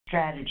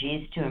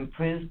Strategies to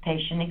Improve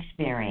Patient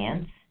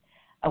Experience,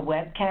 a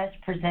webcast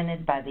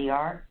presented by the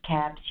AHRQ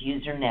CAPS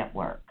User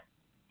Network.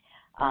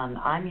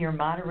 I'm your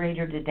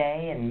moderator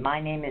today, and my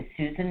name is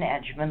Susan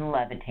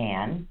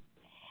Edgman-Levitan.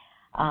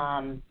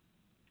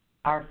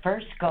 Our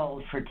first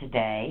goal for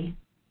today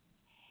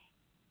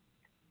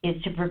is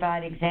to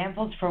provide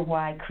examples for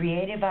why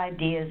creative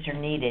ideas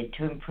are needed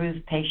to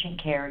improve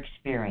patient care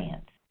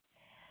experience.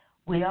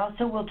 We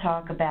also will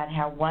talk about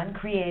how one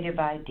creative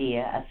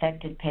idea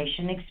affected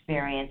patient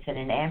experience in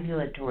an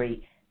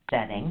ambulatory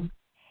setting,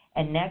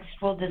 and next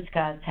we'll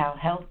discuss how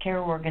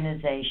healthcare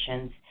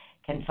organizations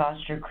can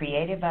foster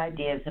creative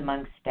ideas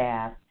among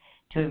staff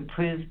to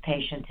improve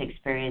patients'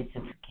 experience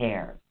of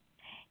care.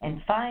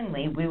 And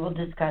finally, we will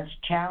discuss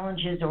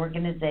challenges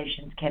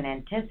organizations can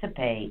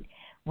anticipate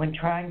when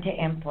trying to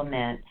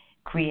implement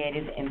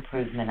creative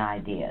improvement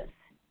ideas.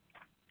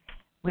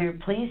 We are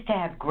pleased to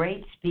have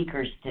great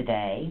speakers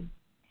today,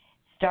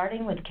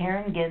 starting with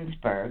Karen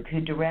Ginsberg, who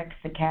directs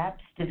the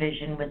CAPS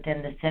division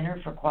within the Center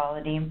for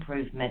Quality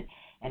Improvement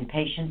and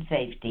Patient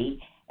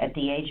Safety at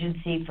the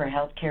Agency for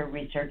Healthcare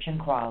Research and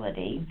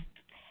Quality.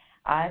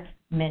 I've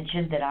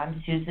mentioned that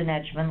I'm Susan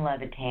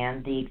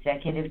Edgman-Levitan, the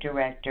Executive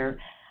Director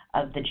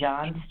of the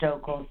John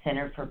Stokel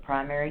Center for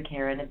Primary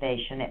Care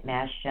Innovation at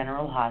Mass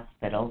General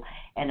Hospital,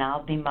 and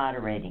I'll be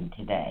moderating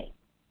today.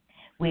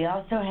 We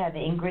also have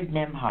Ingrid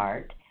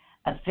Nimhart,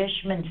 a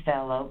Fishman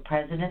Fellow,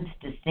 President's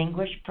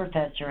Distinguished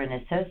Professor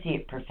and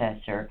Associate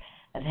Professor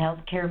of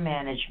Healthcare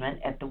Management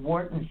at the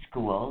Wharton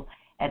School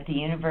at the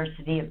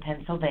University of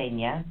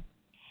Pennsylvania,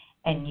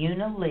 and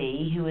Una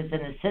Lee, who is an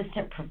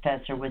Assistant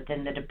Professor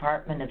within the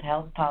Department of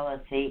Health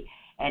Policy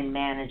and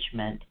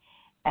Management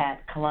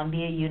at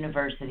Columbia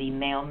University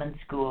Mailman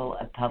School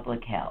of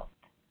Public Health.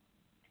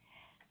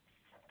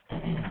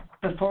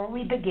 Before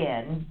we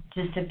begin,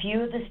 just a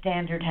few of the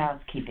standard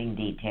housekeeping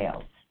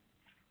details.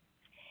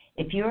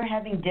 If you are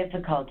having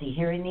difficulty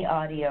hearing the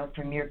audio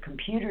from your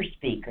computer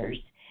speakers,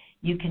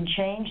 you can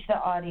change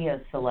the audio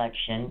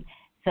selection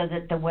so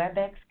that the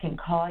WebEx can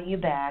call you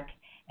back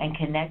and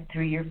connect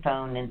through your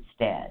phone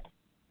instead.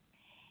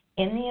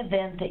 In the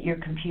event that your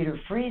computer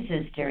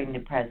freezes during the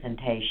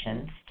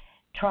presentation,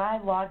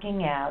 try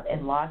logging out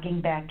and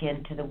logging back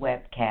into the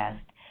webcast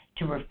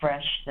to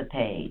refresh the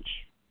page.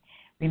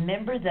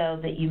 Remember, though,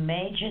 that you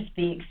may just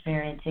be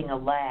experiencing a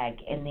lag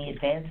in the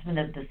advancement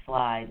of the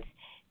slides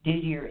due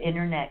to your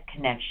internet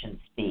connection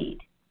speed.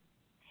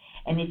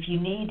 And if you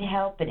need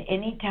help at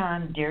any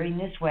time during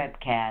this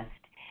webcast,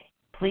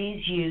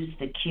 please use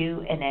the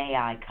Q&A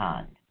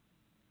icon.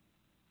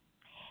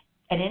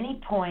 At any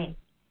point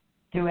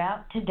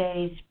throughout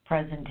today's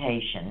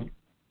presentation,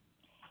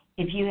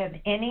 if you have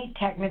any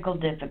technical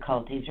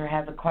difficulties or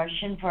have a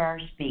question for our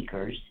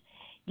speakers,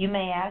 you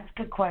may ask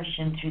a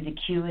question through the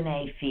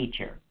Q&A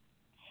feature.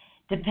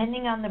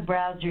 Depending on the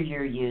browser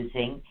you're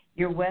using,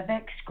 your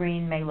WebEx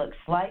screen may look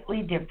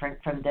slightly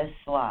different from this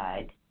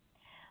slide.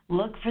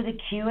 Look for the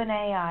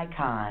Q&A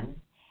icon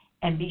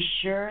and be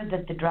sure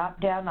that the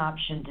drop-down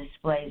option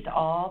displays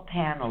all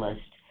panelists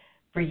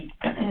for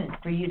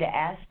you to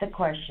ask the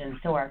question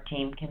so our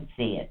team can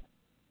see it.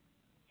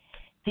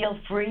 Feel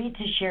free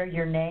to share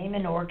your name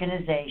and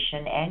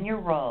organization and your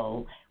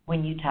role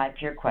when you type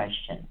your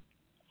question.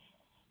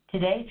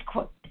 Today's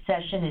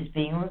session is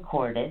being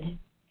recorded.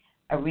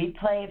 A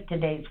replay of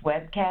today's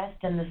webcast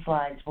and the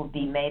slides will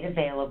be made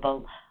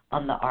available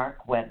on the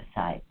AHRQ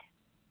website.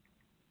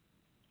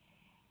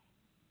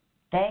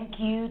 Thank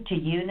you to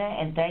Una,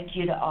 and thank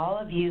you to all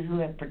of you who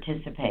have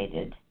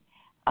participated.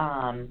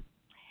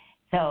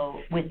 So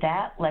with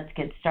that, let's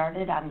get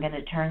started. I'm going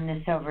to turn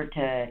this over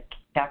to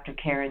Dr.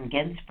 Karen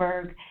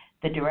Ginsberg,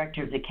 the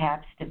Director of the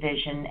CAPS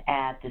Division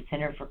at the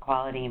Center for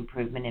Quality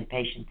Improvement and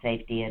Patient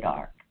Safety at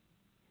AHRQ.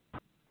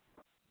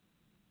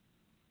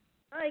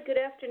 Hi,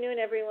 good afternoon,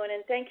 everyone,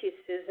 and thank you,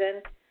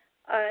 Susan.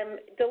 I'm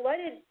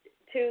delighted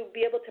to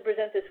be able to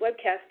present this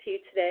webcast to you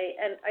today,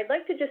 and I'd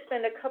like to just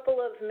spend a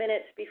couple of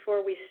minutes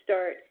before we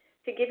start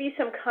to give you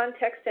some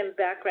context and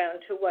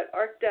background to what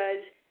AHRQ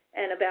does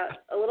and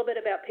a little bit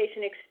about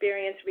patient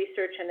experience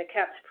research and the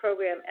CAPS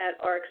program at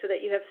AHRQ so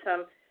that you have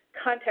some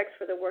context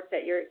for the work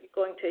that you're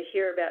going to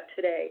hear about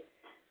today.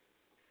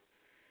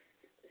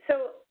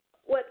 So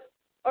what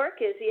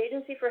AHRQ is, the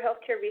Agency for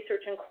Healthcare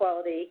Research and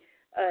Quality,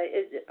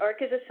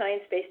 AHRQ is a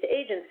science-based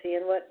agency,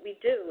 and what we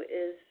do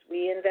is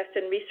we invest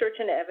in research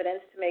and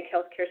evidence to make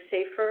healthcare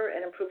safer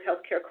and improve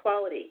healthcare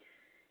quality.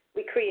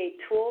 We create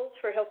tools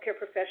for healthcare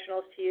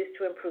professionals to use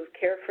to improve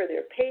care for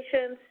their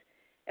patients,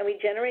 and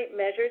we generate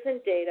measures and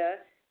data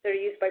that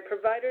are used by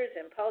providers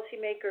and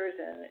policymakers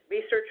and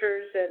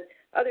researchers and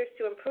others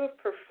to improve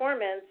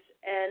performance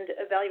and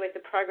evaluate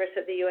the progress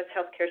of the U.S.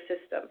 healthcare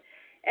system.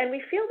 And we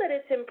feel that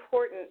it's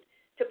important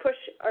to push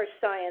our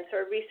science,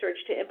 our research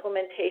to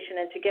implementation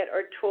and to get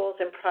our tools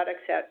and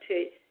products out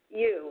to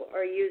you,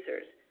 our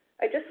users.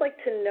 I'd just like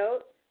to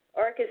note,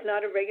 AHRQ is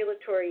not a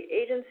regulatory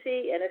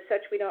agency, and as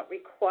such, we don't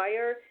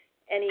require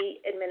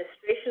any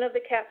administration of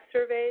the CAPS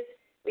surveys.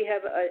 We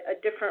have a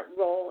different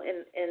role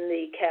in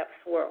the CAPS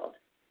world.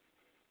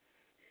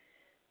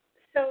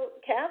 So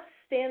CAPS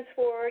stands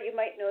for, you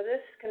might know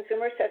this,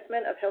 Consumer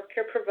Assessment of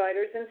Healthcare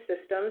Providers and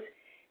Systems,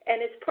 and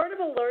it's part of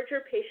a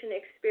larger patient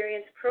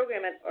experience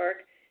program at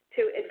AHRQ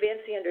to advance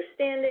the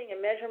understanding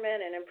and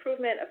measurement and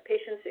improvement of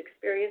patients'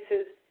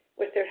 experiences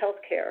with their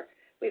healthcare.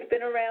 We've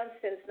been around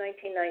since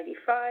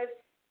 1995,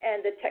 and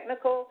the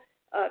technical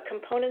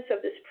components of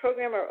this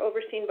program are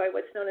overseen by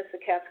what's known as the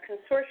CAPS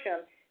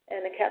Consortium,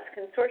 and the CAPS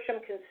Consortium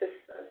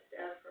consists of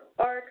staff from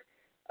AHRQ,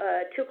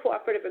 two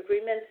cooperative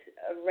agreements,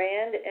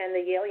 RAND and the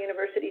Yale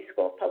University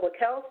School of Public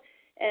Health,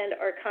 and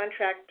our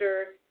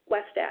contractor,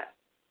 Westat.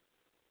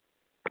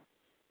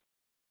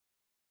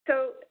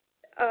 So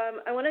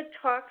I want to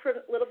talk for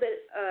a little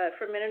bit,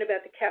 for a minute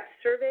about the CAPS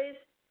surveys.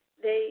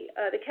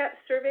 The CAPS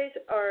surveys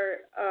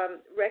are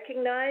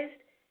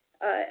recognized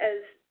as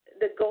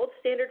the gold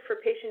standard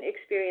for patient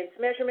experience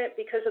measurement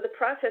because of the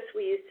process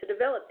we use to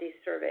develop these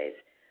surveys.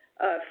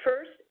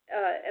 First,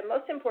 and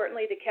most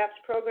importantly, the CAPS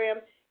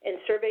program in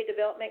survey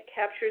development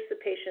captures the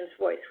patient's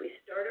voice. We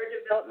start our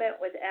development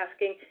with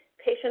asking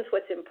patients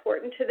what's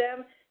important to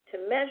them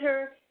to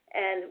measure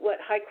and what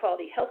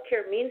high-quality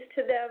healthcare means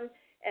to them,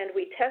 and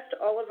we test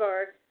all of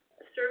our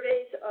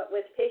surveys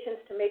with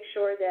patients to make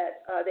sure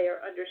that they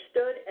are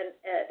understood and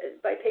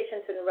by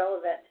patients and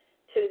relevant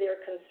to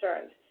their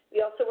concerns. We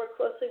also work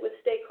closely with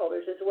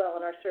stakeholders as well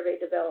in our survey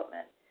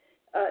development.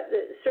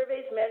 The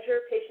surveys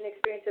measure patient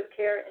experience of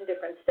care in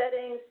different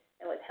settings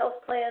and with health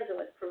plans and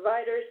with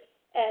providers,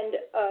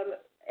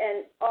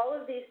 and all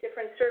of these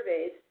different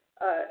surveys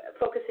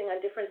focusing on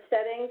different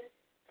settings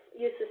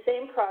use the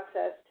same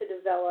process to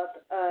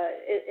develop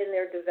in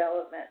their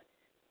development.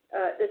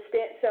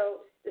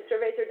 So the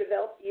surveys are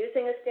developed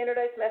using a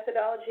standardized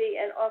methodology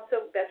and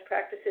also best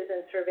practices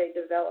in survey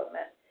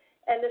development.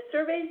 And the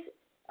surveys,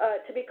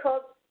 to be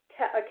called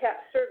a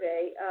CAPS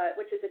survey,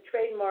 which is a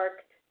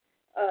trademarked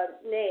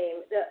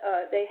name,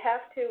 they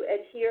have to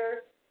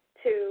adhere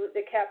to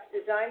the CAPS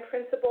design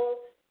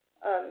principles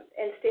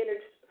and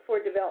standards for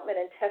development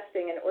and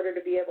testing in order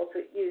to be able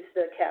to use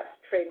the CAPS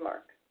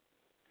trademark.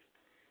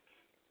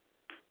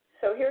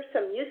 So here's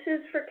some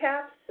uses for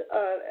CAPS.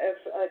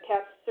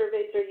 CAPS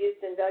surveys are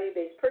used in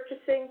value-based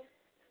purchasing,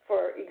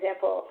 for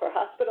example, for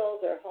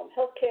hospitals or home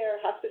health care,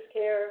 hospice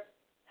care,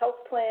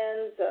 health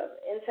plans,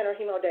 in-center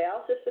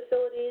hemodialysis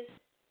facilities.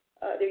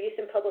 They're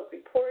used in public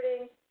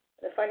reporting.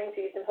 The findings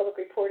are used in public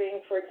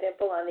reporting, for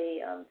example, on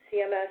the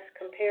CMS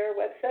Compare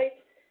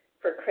website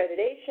for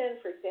accreditation,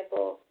 for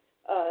example,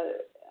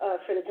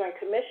 for the Joint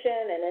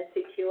Commission and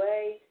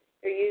NCQA.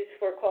 They're used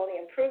for quality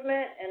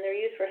improvement, and they're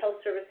used for health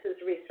services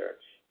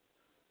research.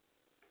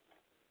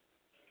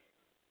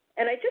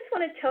 And I just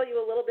want to tell you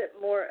a little bit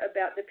more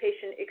about the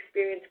patient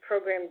experience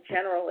program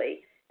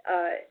generally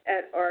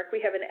at AHRQ.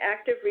 We have an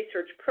active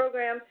research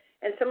program,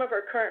 and some of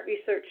our current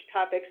research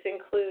topics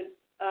include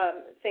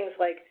things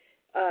like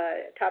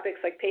topics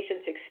like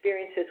patients'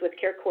 experiences with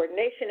care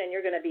coordination, and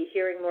you're going to be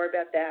hearing more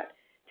about that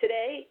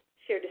today.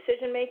 Shared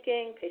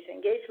decision-making,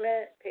 patient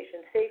engagement,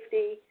 patient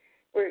safety.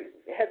 We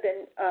have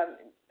been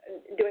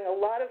doing a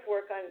lot of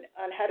work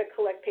on how to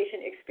collect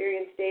patient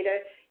experience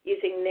data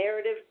using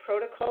narrative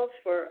protocols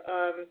for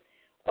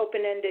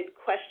open-ended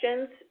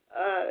questions.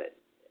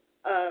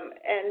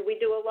 And we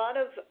do a lot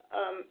of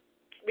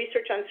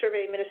research on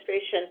survey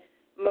administration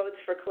modes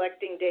for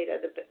collecting data,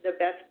 the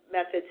best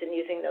methods in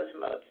using those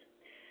modes.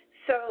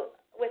 So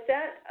with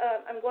that,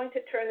 I'm going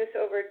to turn this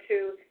over to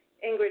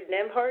Ingrid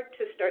Nemhard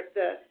to start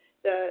the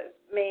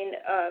main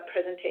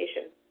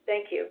presentation.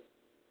 Thank you.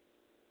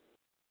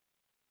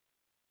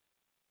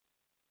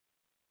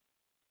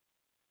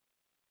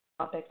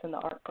 Topics in the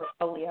AHRQ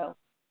portfolio.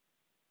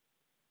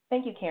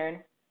 Thank you,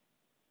 Karen.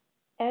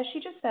 As she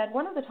just said,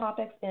 one of the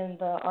topics in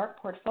the AHRQ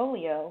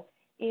portfolio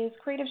is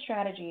creative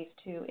strategies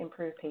to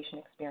improve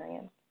patient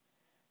experience.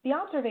 The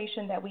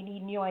observation that we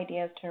need new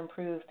ideas to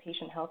improve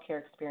patient healthcare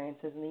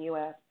experiences in the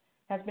U.S.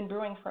 has been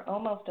brewing for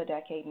almost a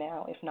decade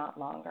now, if not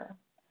longer.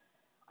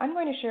 I'm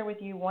going to share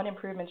with you one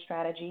improvement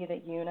strategy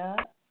that Una,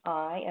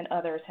 I, and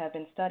others have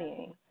been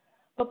studying.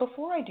 But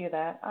before I do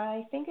that,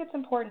 I think it's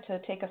important to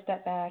take a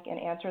step back and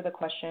answer the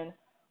question,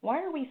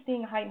 why are we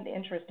seeing heightened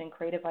interest in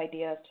creative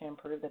ideas to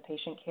improve the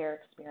patient care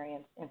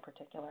experience in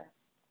particular?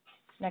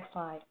 Next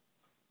slide.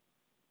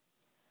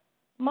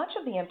 Much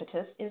of the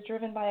impetus is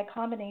driven by a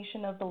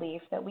combination of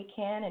belief that we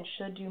can and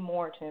should do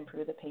more to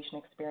improve the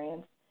patient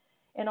experience,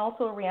 and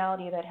also a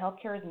reality that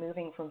healthcare is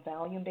moving from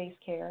volume-based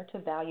care to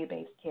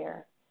value-based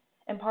care.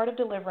 And part of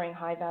delivering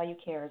high-value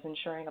care is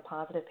ensuring a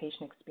positive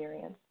patient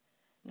experience,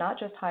 not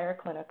just higher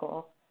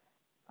clinical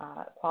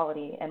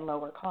quality and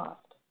lower cost.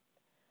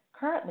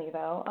 Currently,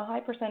 though, a high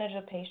percentage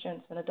of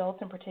patients, and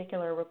adults in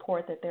particular,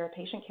 report that their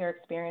patient care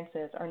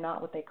experiences are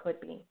not what they could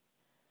be.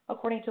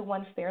 According to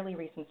one fairly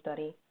recent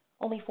study,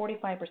 only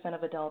 45%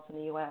 of adults in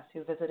the U.S.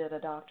 who visited a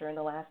doctor in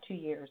the last 2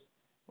 years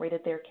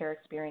rated their care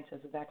experiences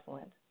as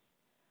excellent.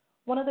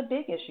 One of the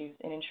big issues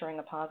in ensuring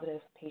a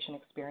positive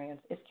patient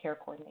experience is care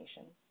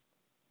coordination.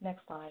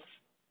 Next slide.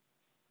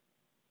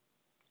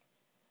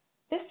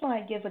 This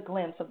slide gives a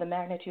glimpse of the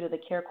magnitude of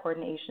the care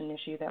coordination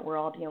issue that we're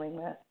all dealing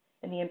with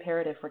and the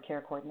imperative for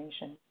care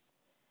coordination.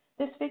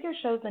 This figure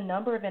shows the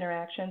number of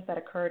interactions that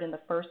occurred in the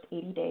first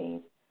 80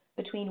 days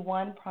between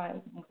when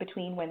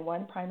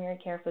one primary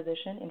care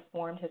physician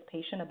informed his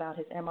patient about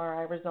his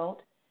MRI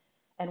result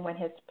and when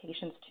his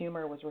patient's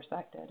tumor was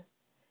resected.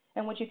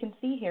 And what you can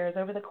see here is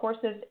over the course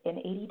of an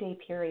 80-day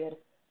period,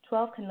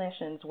 12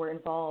 clinicians were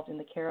involved in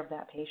the care of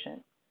that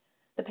patient.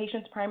 The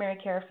patient's primary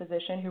care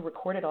physician, who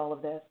recorded all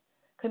of this,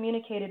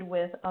 communicated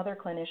with other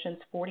clinicians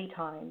 40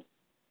 times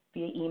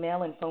via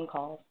email and phone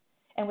calls,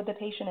 and with the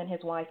patient and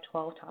his wife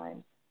 12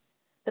 times.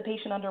 The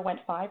patient underwent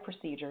 5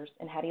 procedures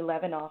and had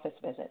 11 office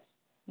visits.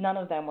 None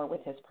of them were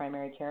with his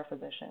primary care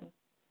physician.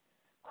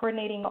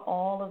 Coordinating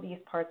all of these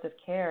parts of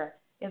care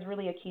is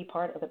really a key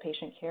part of the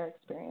patient care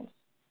experience.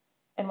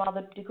 And while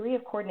the degree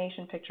of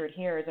coordination pictured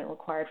here isn't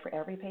required for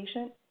every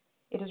patient,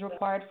 it is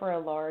required for a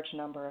large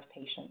number of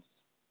patients.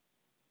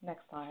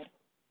 Next slide.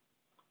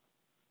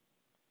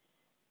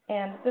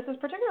 And this is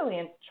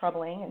particularly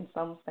troubling in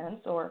some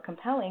sense or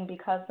compelling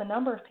because the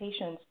number of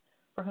patients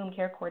for whom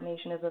care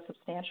coordination is a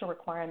substantial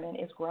requirement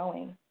is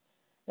growing.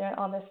 There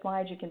on this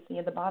slide you can see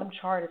the bottom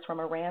chart is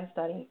from a RAND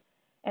study,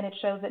 and it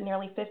shows that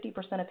nearly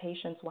 50% of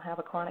patients will have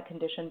a chronic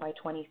condition by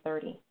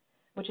 2030,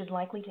 which is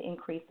likely to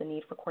increase the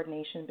need for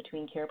coordination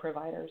between care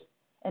providers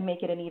and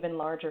make it an even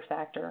larger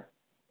factor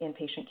in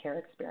patient care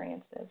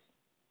experiences.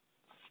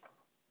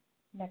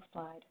 Next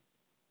slide.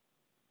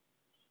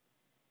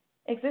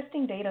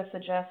 Existing data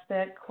suggests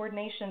that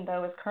coordination,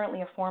 though, is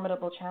currently a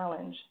formidable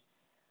challenge.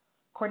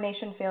 Care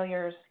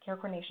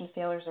coordination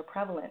failures are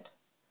prevalent.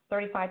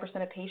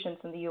 35% of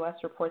patients in the U.S.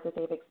 report that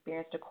they've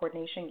experienced a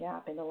coordination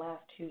gap in the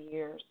last 2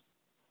 years.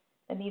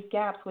 And these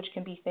gaps, which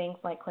can be things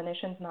like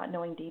clinicians not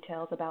knowing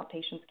details about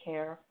patients'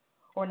 care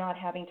or not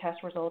having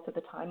test results at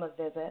the time of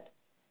visit,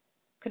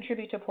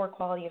 contribute to poor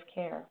quality of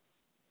care.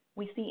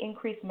 We see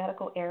increased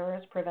medical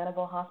errors,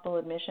 preventable hospital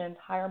admissions,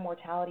 higher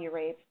mortality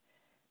rates,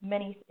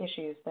 many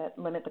issues that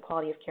limit the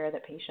quality of care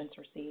that patients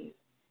receive.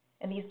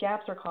 And these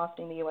gaps are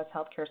costing the U.S.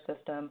 healthcare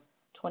system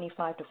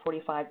 $25 to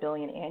 $45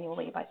 billion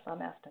annually by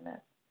some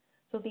estimates.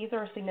 So these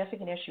are a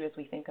significant issue as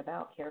we think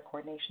about care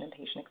coordination and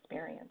patient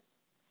experience.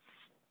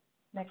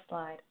 Next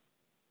slide.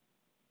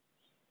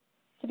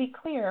 To be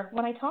clear,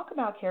 when I talk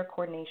about care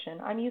coordination,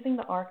 I'm using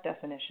the AHRQ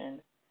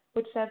definition,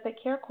 which says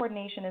that care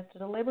coordination is the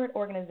deliberate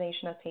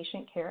organization of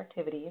patient care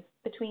activities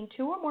between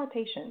 2 or more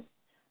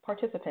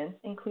participants,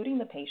 including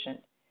the patient,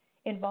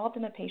 involved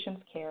in a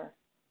patient's care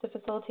to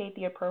facilitate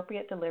the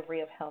appropriate delivery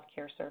of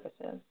healthcare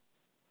services.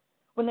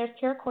 When there's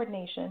care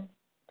coordination,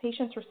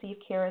 patients receive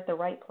care at the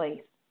right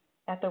place,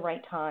 at the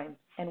right time,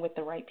 and with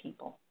the right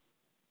people.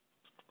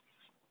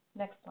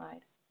 Next slide.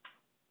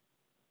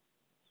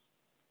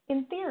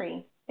 In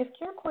theory, if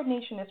care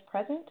coordination is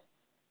present,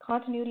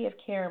 continuity of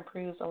care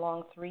improves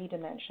along 3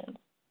 dimensions.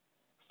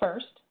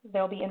 First,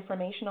 there will be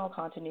informational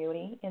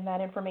continuity in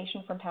that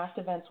information from past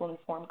events will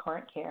inform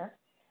current care.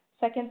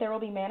 Second, there will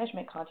be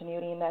management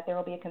continuity in that there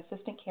will be a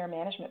consistent care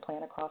management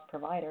plan across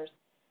providers.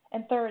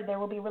 And third, there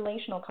will be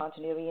relational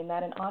continuity in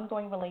that an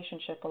ongoing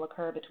relationship will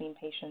occur between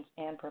patients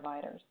and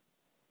providers.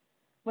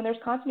 When there's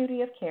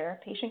continuity of care,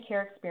 patient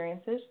care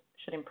experiences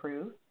should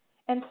improve,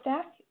 and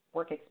staff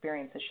work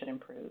experiences should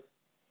improve.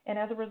 And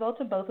as a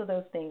result of both of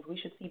those things, we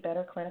should see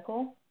better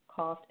clinical,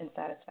 cost, and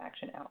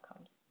satisfaction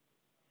outcomes.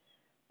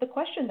 The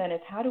question then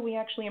is, how do we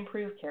actually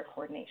improve care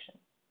coordination?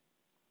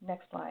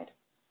 Next slide.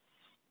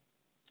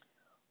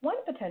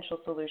 One potential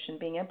solution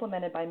being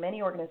implemented by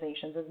many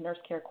organizations is nurse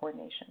care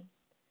coordination.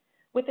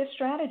 With this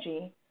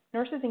strategy,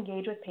 nurses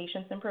engage with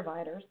patients and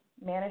providers,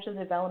 manage the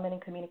development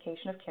and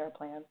communication of care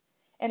plans,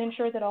 and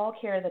ensure that all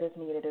care that is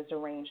needed is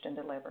arranged and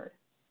delivered.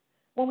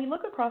 When we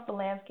look across the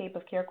landscape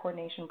of care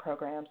coordination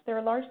programs, there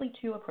are largely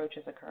 2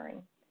 approaches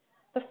occurring.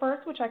 The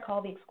first, which I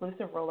call the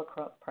exclusive role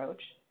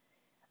approach.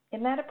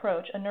 In that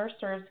approach, a nurse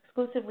serves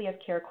exclusively as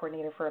care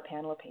coordinator for a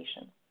panel of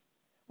patients.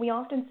 We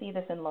often see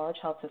this in large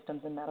health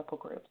systems and medical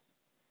groups.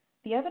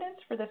 The evidence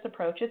for this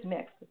approach is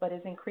mixed, but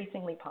is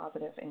increasingly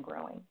positive and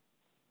growing.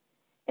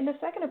 In the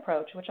second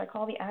approach, which I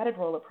call the added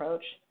role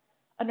approach,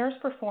 a nurse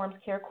performs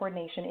care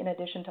coordination in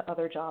addition to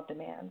other job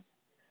demands.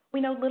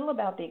 We know little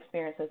about the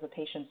experiences of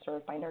patients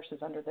served by nurses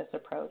under this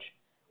approach,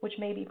 which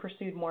may be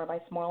pursued more by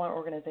smaller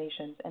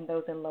organizations and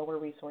those in lower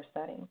resource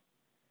settings.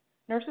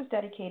 Nurses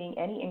dedicating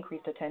any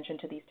increased attention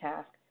to these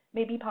tasks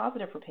may be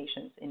positive for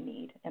patients in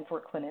need and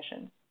for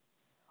clinicians.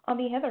 On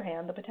the other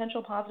hand, the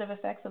potential positive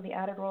effects of the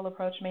added role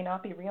approach may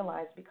not be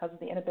realized because of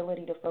the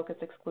inability to focus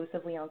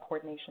exclusively on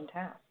coordination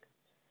tasks.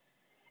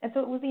 And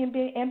so it was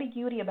the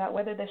ambiguity about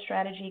whether this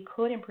strategy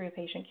could improve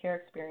patient care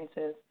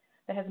experiences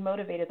that has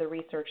motivated the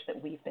research that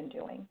we've been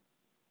doing.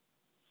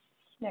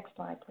 Next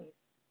slide, please.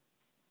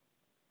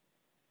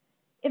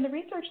 In the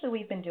research that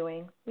we've been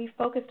doing, we've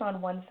focused on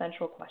one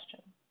central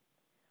question.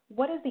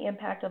 What is the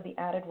impact of the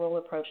added role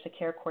approach to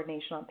care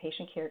coordination on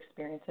patient care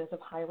experiences of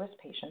high-risk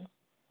patients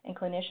and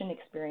clinician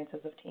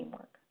experiences of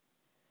teamwork?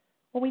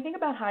 When we think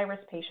about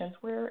high-risk patients,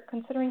 we're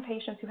considering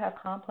patients who have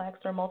complex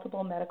or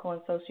multiple medical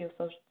and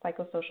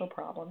psychosocial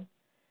problems,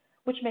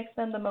 which makes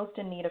them the most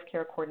in need of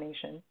care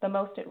coordination, the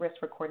most at risk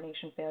for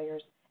coordination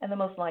failures, and the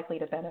most likely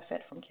to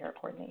benefit from care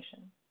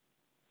coordination.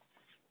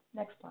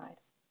 Next slide.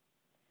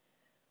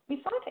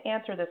 We sought to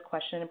answer this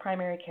question in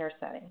primary care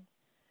setting.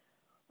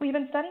 We've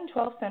been studying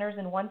 12 centers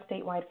in one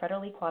statewide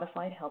federally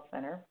qualified health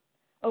center.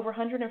 Over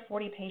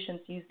 140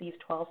 patients use these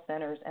 12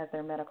 centers as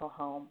their medical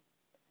home.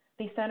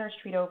 These centers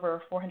treat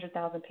over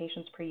 400,000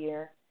 patients per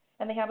year,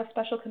 and they have a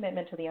special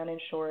commitment to the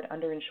uninsured,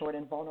 underinsured,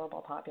 and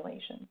vulnerable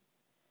population.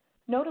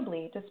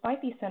 Notably,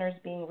 despite these centers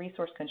being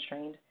resource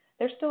constrained,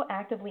 they're still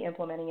actively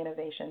implementing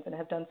innovations and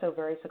have done so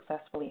very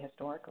successfully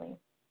historically.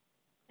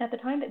 At the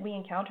time that we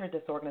encountered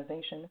this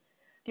organization,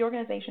 the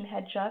organization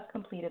had just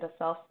completed a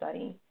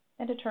self-study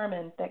and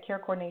determined that care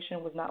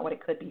coordination was not what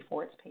it could be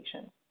for its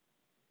patients,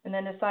 and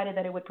then decided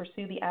that it would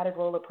pursue the added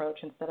role approach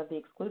instead of the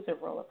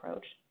exclusive role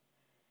approach.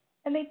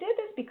 And they did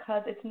this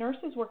because its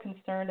nurses were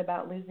concerned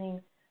about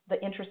losing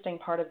the interesting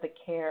part of the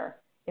care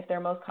if their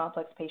most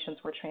complex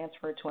patients were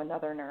transferred to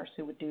another nurse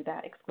who would do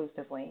that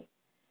exclusively.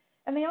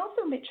 And they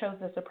also chose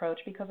this approach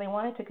because they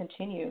wanted to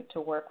continue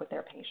to work with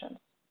their patients.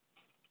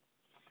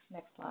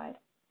 Next slide.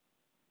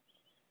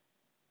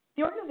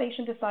 The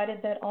organization decided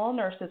that all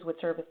nurses would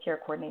serve as care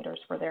coordinators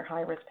for their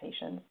high-risk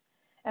patients.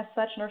 As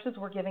such, nurses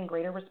were given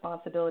greater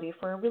responsibility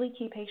for a really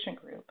key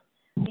patient group.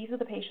 These are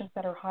the patients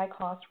that are high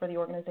cost for the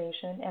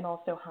organization and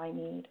also high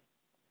need.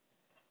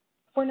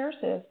 For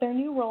nurses, their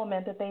new role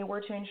meant that they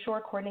were to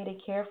ensure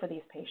coordinated care for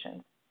these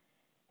patients.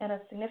 And a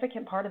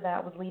significant part of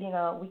that was leading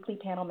a weekly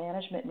panel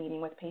management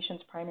meeting with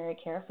patients' primary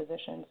care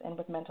physicians and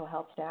with mental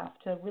health staff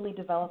to really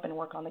develop and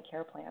work on the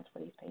care plans for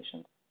these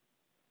patients.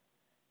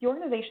 The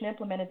organization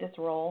implemented this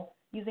role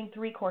using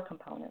 3 core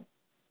components.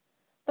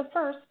 The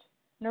first,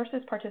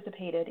 nurses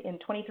participated in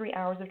 23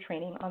 hours of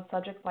training on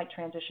subjects like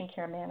transition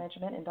care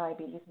management and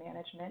diabetes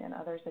management and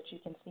others that you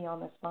can see on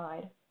this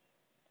slide.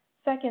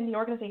 Second, the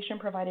organization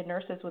provided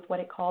nurses with what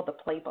it called the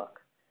playbook,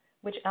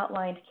 which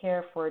outlined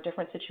care for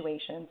different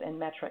situations and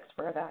metrics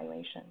for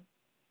evaluation.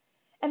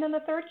 And then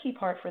the third key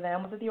part for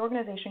them was that the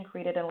organization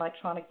created an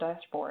electronic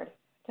dashboard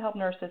to help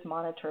nurses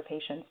monitor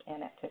patients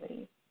and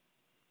activities.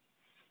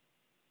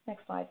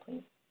 Next slide,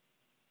 please.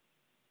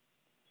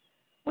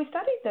 We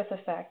studied this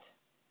effect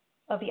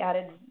of the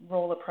added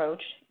role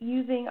approach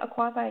using a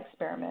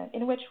quasi-experiment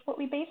in which what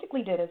we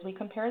basically did is we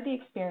compared the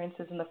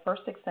experiences in the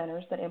first 6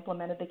 centers that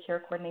implemented the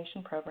care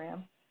coordination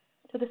program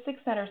to the 6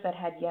 centers that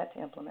had yet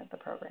to implement the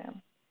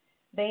program.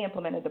 They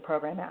implemented the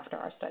program after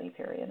our study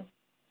period.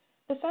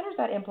 The centers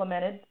that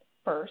implemented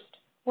first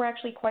were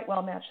actually quite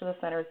well matched to the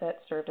centers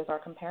that served as our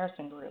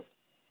comparison group.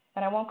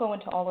 And I won't go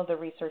into all of the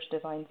research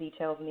design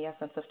details in the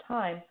essence of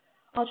time.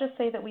 I'll just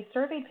say that we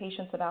surveyed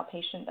patients about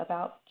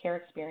care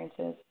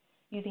experiences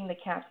using the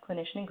CAPS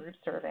Clinician and Group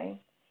Survey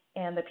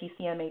and the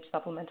PCMH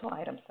supplemental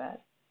item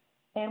set.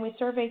 And we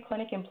surveyed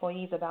clinic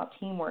employees about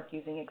teamwork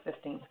using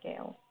existing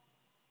scales.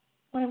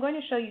 What I'm going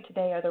to show you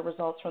today are the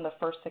results from the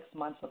first 6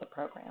 months of the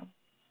program.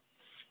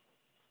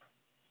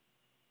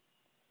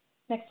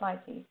 Next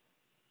slide, please.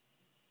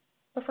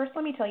 But first,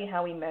 let me tell you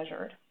how we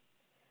measured.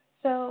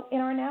 So in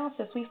our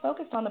analysis, we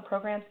focused on the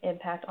program's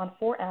impact on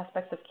 4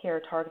 aspects of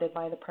care targeted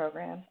by the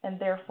program, and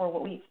therefore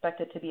what we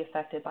expected to be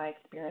affected by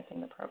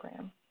experiencing the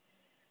program.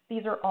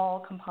 These are all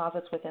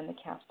composites within the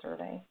CAPS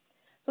survey.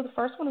 So the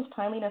first one is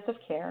timeliness of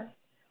care.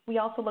 We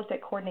also looked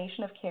at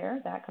coordination of care,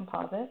 that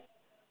composite,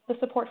 the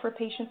support for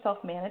patient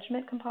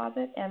self-management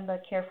composite, and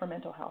the care for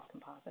mental health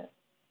composite.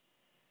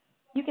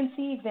 You can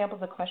see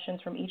examples of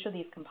questions from each of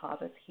these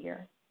composites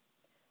here.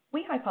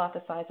 We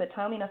hypothesized that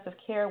timeliness of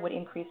care would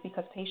increase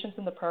because patients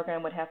in the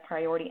program would have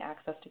priority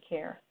access to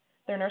care.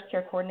 Their nurse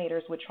care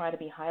coordinators would try to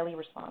be highly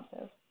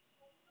responsive.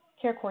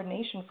 Care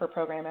coordination for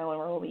program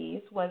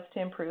enrollees was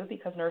to improve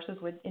because nurses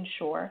would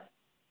ensure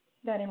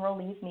that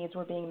enrollees' needs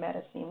were being met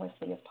as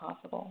seamlessly as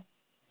possible.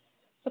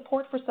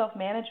 Support for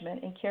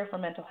self-management and care for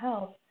mental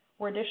health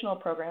were additional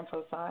program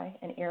foci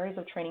and areas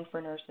of training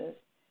for nurses.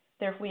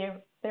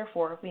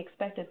 Therefore, we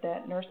expected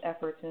that nurse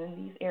efforts in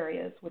these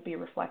areas would be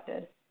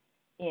reflected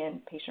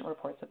in patient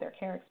reports of their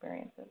care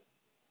experiences.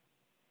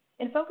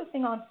 In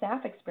focusing on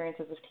staff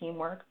experiences of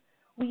teamwork,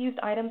 we used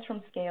items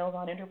from scales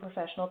on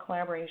interprofessional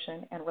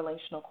collaboration and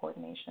relational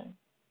coordination.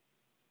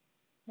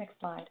 Next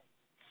slide.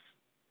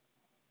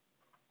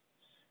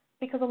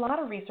 Because a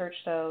lot of research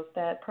shows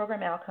that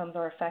program outcomes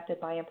are affected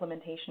by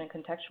implementation and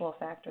contextual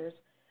factors,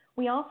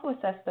 we also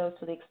assessed those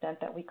to the extent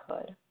that we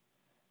could.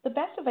 The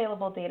best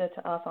available data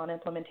to us on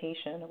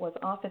implementation was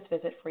office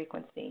visit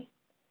frequency.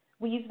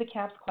 We used the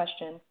CAPS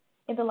question,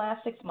 in the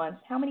last 6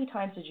 months, how many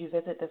times did you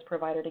visit this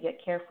provider to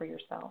get care for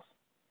yourself?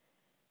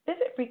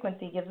 Visit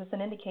frequency gives us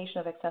an indication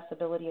of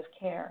accessibility of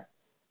care,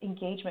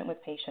 engagement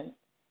with patients,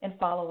 and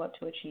follow-up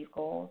to achieve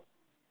goals.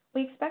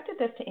 We expected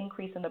this to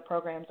increase in the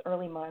program's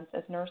early months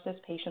as nurses,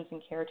 patients,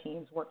 and care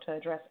teams worked to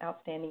address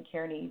outstanding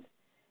care needs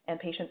and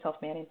patient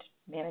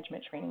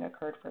self-management training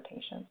occurred for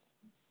patients.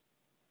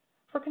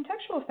 For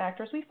contextual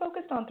factors, we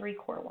focused on 3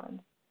 core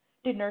ones.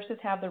 Did nurses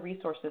have the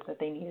resources that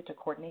they needed to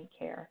coordinate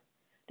care?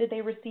 Did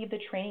they receive the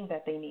training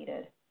that they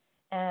needed?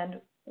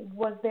 And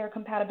was there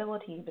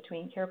compatibility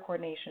between care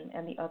coordination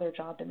and the other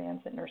job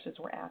demands that nurses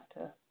were asked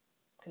to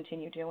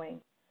continue doing?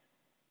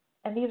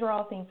 And these are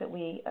all things that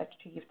we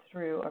achieved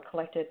through or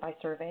collected by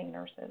surveying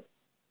nurses.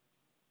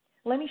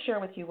 Let me share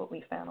with you what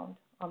we found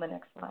on the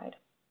next slide.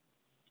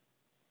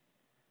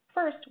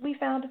 First, we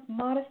found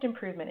modest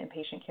improvement in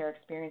patient care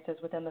experiences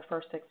within the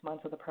first 6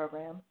 months of the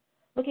program.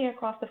 Looking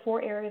across the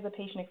 4 areas of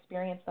patient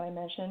experience that I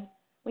mentioned,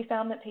 we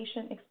found that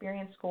patient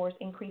experience scores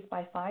increased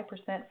by 5%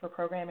 for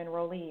program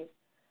enrollees,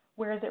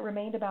 whereas it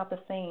remained about the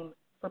same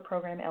for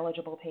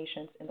program-eligible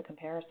patients in the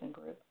comparison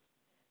group.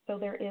 So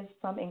there is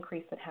some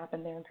increase that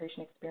happened there in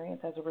patient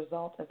experience as a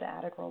result of the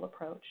added role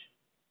approach.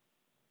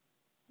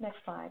 Next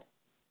slide.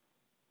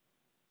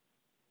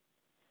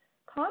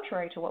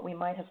 Contrary to what we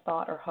might have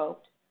thought or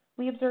hoped,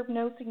 we observed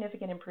no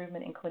significant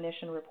improvement in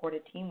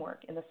clinician-reported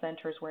teamwork in the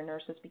centers where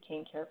nurses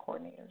became care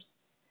coordinators.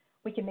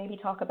 We can maybe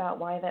talk about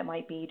why that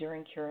might be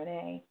during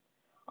Q&A.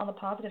 On the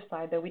positive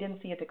side, though, we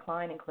didn't see a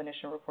decline in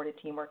clinician-reported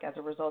teamwork as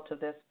a result of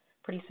this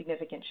pretty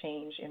significant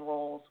change in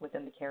roles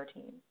within the care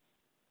team.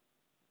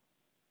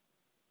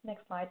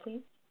 Next slide,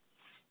 please.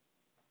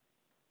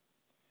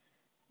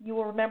 You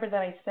will remember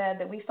that I said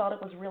that we felt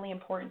it was really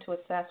important to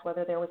assess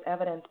whether there was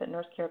evidence that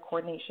nurse care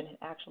coordination had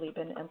actually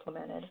been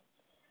implemented.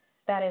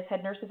 That is,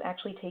 had nurses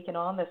actually taken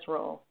on this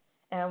role,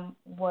 and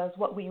was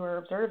what we were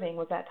observing,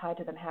 was that tied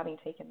to them having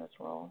taken this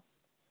role?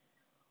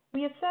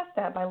 We assessed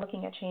that by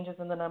looking at changes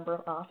in the number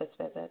of office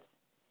visits,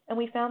 and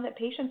we found that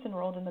patients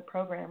enrolled in the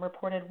program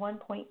reported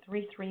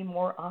 1.33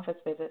 more office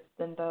visits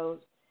than those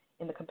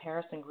in the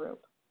comparison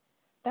group.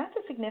 That's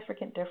a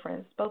significant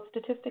difference, both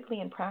statistically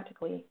and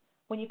practically,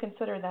 when you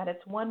consider that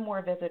it's 1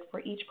 more visit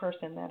for each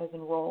person that is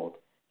enrolled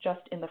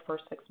just in the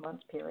first 6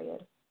 months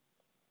period.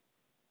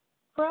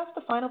 For us,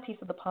 the final piece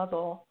of the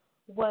puzzle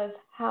was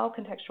how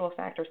contextual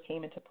factors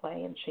came into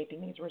play in shaping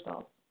these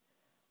results.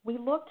 We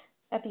looked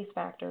at these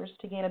factors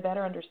to gain a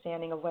better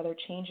understanding of whether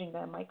changing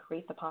them might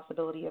create the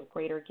possibility of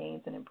greater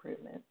gains and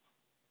improvement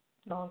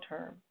long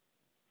term.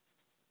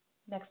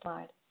 Next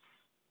slide.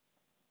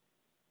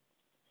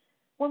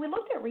 When we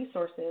looked at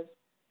resources,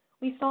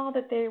 we saw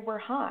that they were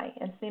high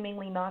and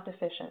seemingly not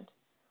deficient.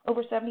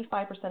 Over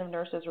 75% of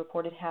nurses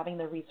reported having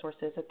the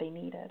resources that they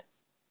needed.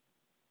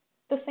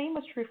 The same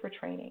was true for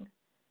training.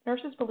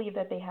 Nurses believed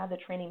that they had the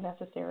training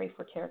necessary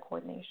for care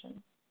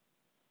coordination.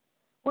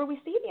 Where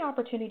we see the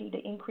opportunity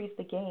to increase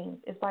the gains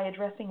is by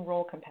addressing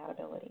role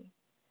compatibility.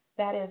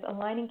 That is,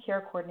 aligning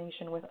care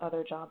coordination with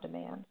other job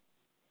demands.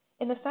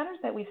 In the centers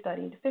that we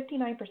studied,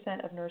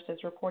 59% of nurses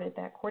reported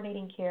that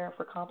coordinating care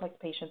for complex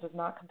patients is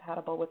not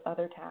compatible with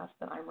other tasks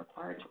that I'm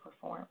required to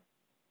perform.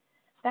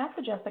 That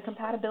suggests that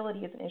compatibility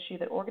is an issue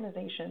that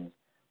organizations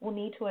will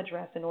need to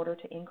address in order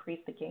to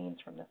increase the gains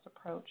from this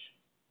approach.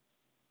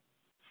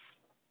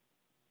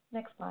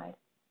 Next slide.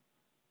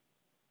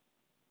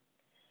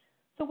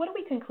 So what do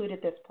we conclude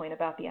at this point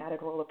about the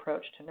added role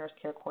approach to nurse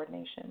care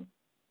coordination?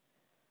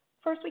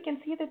 First, we can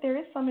see that there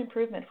is some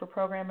improvement for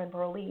program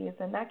enrollees,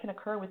 and that can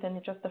occur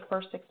within just the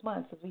first 6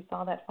 months, as we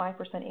saw that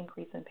 5%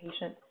 increase in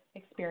patient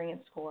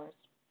experience scores.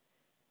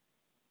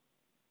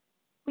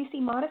 We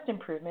see modest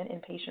improvement in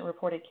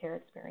patient-reported care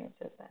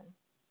experiences then,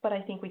 but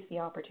I think we see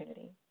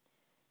opportunity.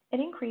 An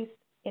increase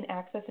in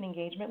access and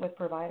engagement with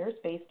providers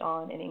based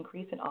on an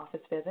increase in office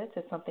visits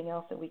is something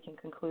else that we can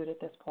conclude at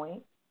this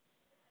point.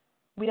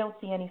 We don't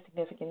see any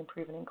significant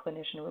improvement in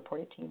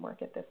clinician-reported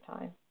teamwork at this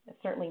time.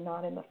 It's certainly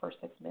not in the first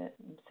 6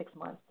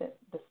 months that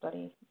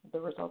the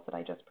results that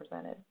I just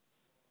presented.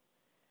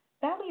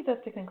 That leads us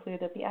to conclude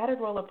that the added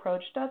role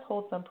approach does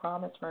hold some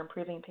promise for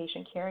improving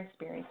patient care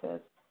experiences,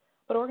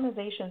 but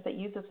organizations that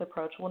use this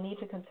approach will need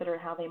to consider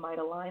how they might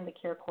align the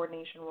care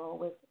coordination role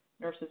with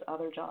nurses'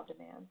 other job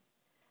demands.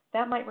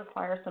 That might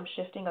require some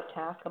shifting of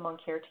tasks among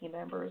care team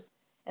members,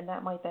 and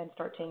that might then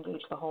start to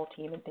engage the whole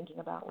team in thinking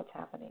about what's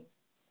happening.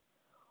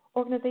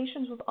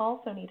 Organizations will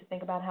also need to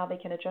think about how they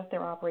can adjust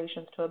their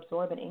operations to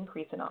absorb an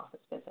increase in office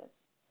visits.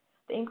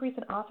 The increase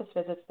in office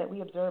visits that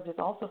we observed is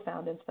also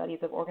found in studies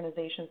of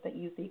organizations that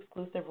use the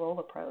exclusive role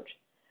approach,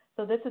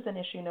 so this is an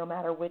issue no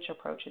matter which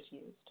approach is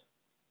used.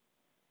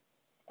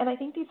 And I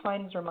think these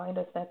findings remind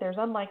us that there's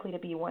unlikely to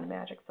be one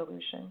magic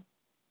solution.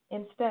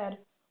 Instead,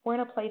 we're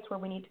in a place where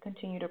we need to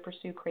continue to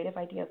pursue creative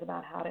ideas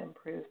about how to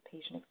improve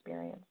patient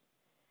experience.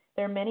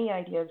 There are many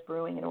ideas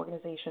brewing in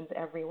organizations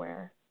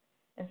everywhere.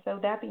 And so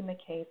that being the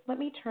case, let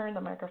me turn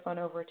the microphone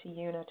over to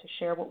Una to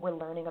share what we're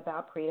learning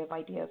about creative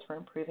ideas for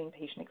improving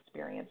patient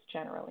experience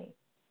generally.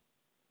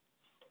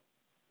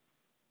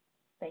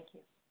 Thank you.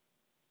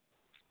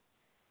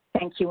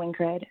 Thank you,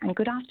 Ingrid, and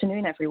good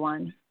afternoon,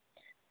 everyone.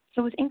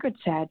 So as Ingrid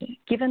said,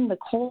 given the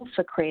call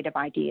for creative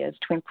ideas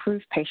to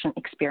improve patient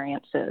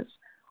experiences,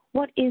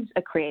 what is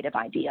a creative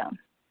idea?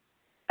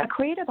 A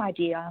creative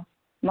idea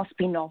must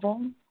be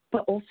novel,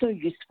 but also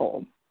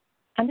useful.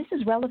 And this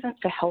is relevant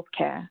for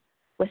healthcare,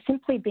 where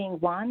simply being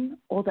one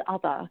or the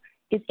other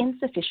is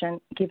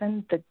insufficient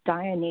given the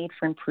dire need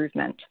for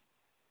improvement.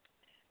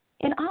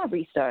 In our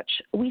research,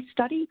 we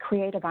study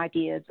creative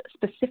ideas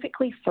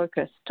specifically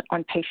focused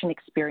on patient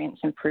experience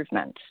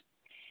improvement.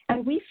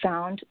 And we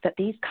found that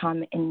these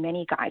come in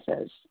many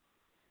guises,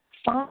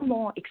 far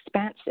more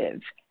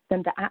expansive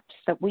than the apps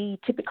that we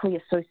typically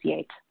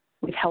associate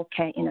with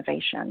healthcare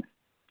innovation.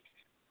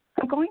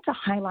 I'm going to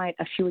highlight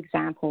a few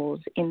examples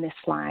in this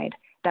slide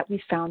that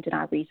we found in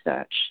our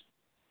research.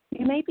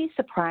 You may be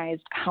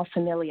surprised how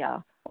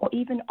familiar or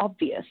even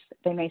obvious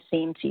they may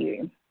seem to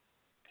you.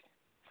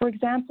 For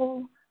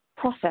example,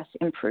 process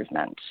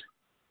improvement.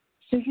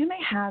 So you may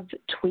have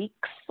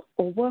tweaks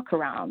or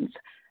workarounds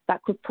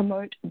that could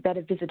promote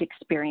better visit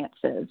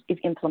experiences if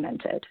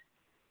implemented.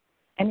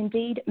 And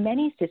indeed,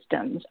 many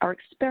systems are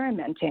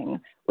experimenting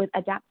with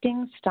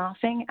adapting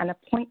staffing and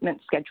appointment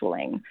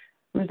scheduling,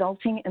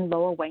 resulting in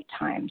lower wait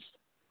times.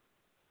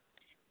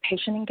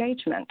 Patient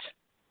engagement.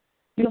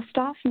 Your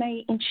staff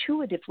may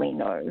intuitively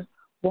know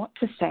what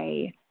to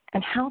say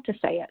and how to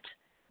say it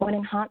when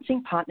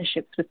enhancing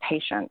partnerships with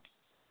patients.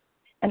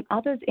 And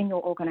others in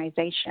your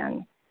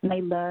organization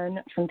may learn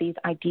from these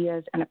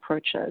ideas and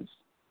approaches.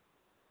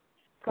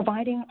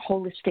 Providing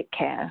holistic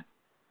care.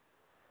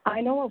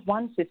 I know of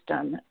one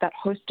system that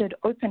hosted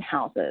open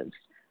houses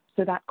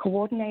so that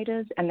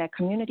coordinators and their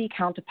community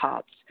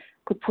counterparts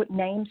could put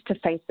names to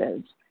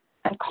faces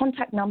and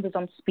contact numbers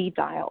on speed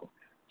dial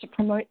to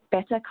promote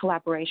better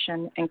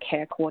collaboration and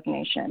care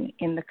coordination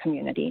in the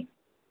community.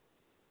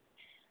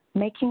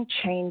 Making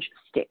change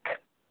stick.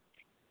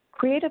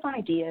 Creative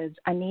ideas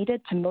are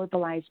needed to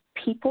mobilize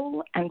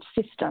people and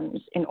systems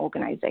in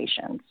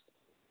organizations.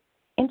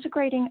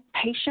 Integrating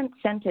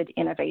patient-centered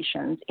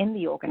innovations in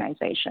the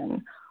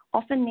organization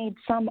often needs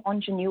some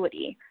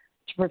ingenuity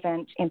to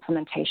prevent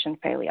implementation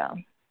failure.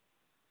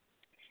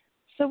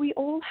 So we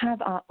all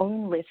have our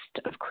own list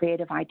of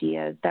creative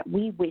ideas that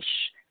we wish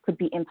could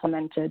be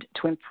implemented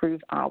to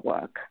improve our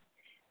work.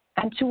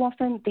 And too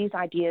often, these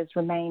ideas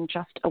remain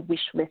just a wish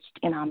list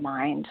in our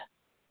mind.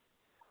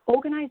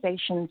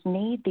 Organizations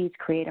need these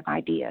creative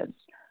ideas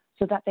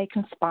so that they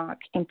can spark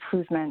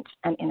improvement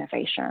and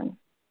innovation.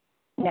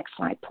 Next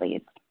slide,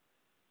 please.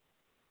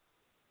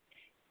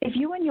 If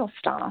you and your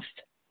staff,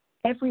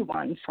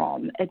 everyone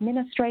from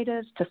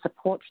administrators to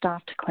support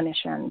staff to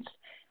clinicians,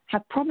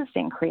 have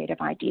promising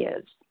creative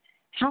ideas,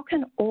 how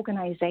can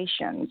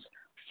organizations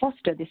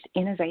foster this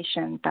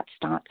innovation that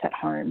starts at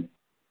home?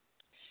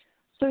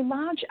 So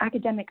large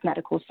academic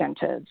medical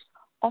centers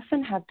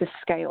often have the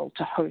scale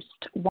to host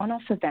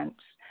one-off events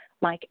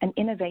like an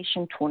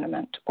innovation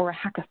tournament or a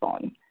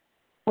hackathon,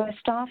 where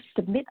staff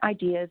submit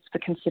ideas for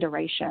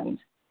consideration,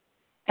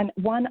 and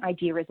one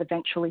idea is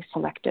eventually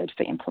selected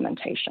for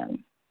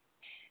implementation.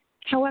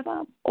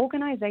 However,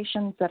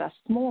 organizations that are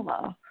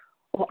smaller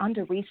or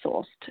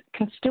under-resourced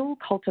can still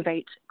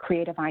cultivate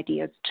creative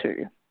ideas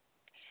too.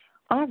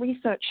 Our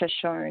research has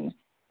shown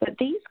that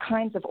these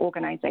kinds of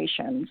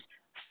organizations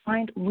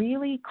find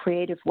really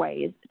creative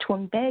ways to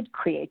embed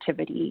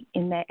creativity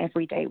in their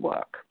everyday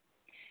work.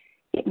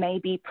 It may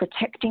be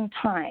protecting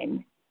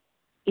time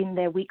in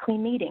their weekly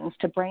meetings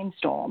to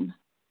brainstorm,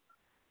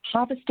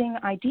 harvesting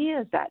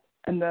ideas that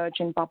emerge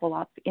and bubble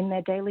up in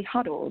their daily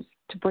huddles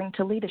to bring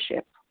to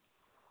leadership,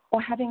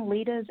 or having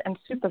leaders and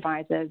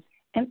supervisors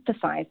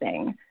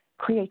emphasizing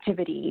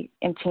creativity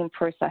in team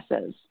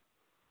processes.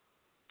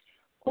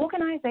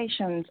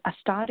 Organizations are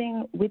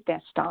starting with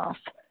their staff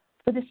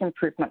for this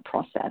improvement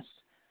process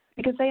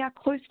because they are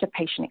close to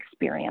patient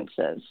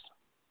experiences.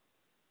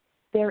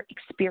 They're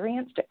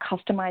experienced at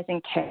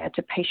customizing care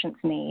to patients'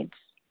 needs,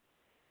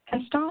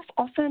 and staff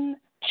often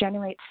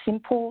generate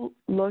simple,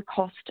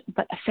 low-cost,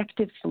 but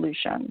effective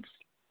solutions.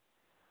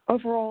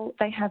 Overall,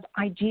 they have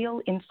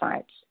ideal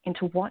insights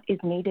into what is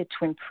needed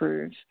to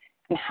improve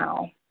and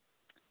how.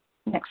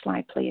 Next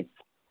slide, please.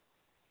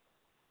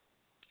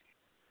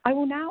 I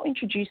will now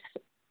introduce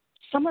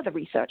some of the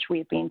research we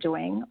have been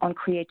doing on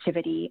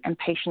creativity and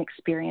patient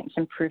experience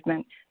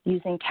improvement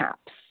using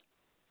CAPS.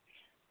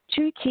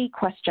 Two key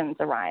questions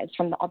arise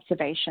from the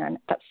observation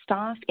that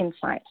staff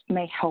insights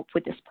may help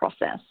with this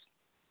process.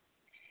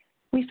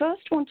 We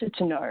first wanted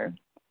to know,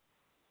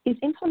 is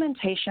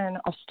implementation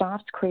of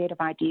staff's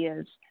creative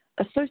ideas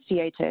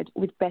associated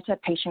with better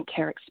patient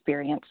care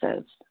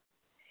experiences?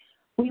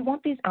 We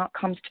want these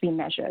outcomes to be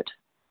measured,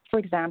 for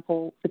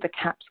example, with the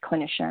CAPS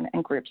clinician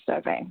and group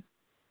survey.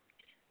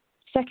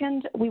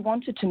 Second, we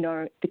wanted to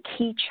know the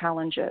key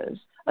challenges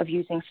of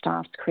using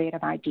staff's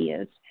creative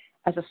ideas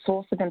as a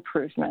source of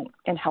improvement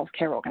in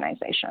healthcare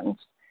organizations.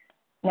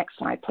 Next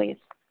slide, please.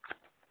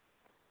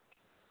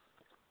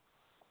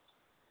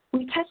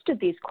 We tested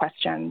these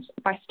questions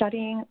by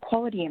studying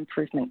quality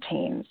improvement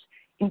teams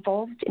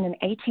involved in an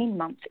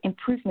 18-month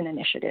improvement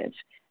initiative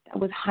that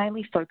was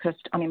highly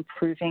focused on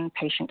improving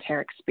patient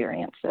care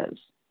experiences.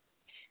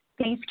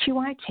 These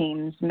QI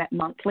teams met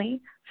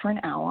monthly for an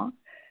hour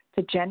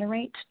to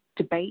generate,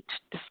 debate,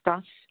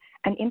 discuss,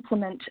 and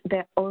implement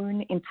their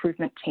own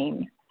improvement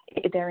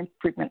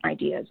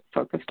ideas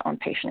focused on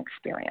patient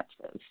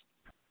experiences.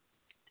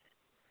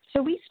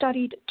 So we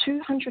studied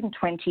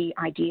 220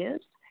 ideas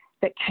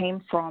that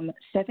came from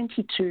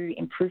 72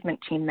 improvement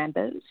team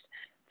members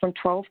from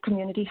 12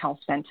 community health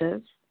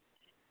centers,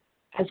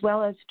 as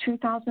well as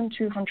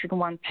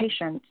 2,201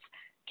 patients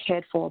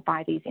cared for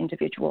by these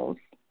individuals.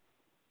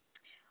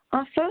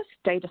 Our first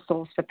data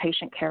source for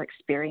patient care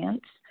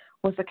experience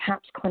was the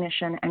CAPS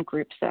clinician and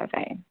group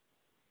survey.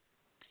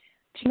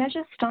 To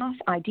measure staff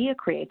idea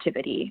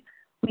creativity,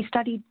 we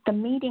studied the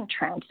meeting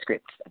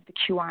transcripts of the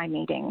QI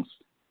meetings.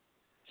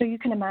 So you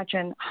can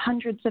imagine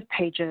hundreds of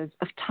pages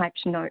of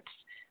typed notes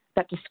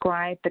that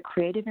describe the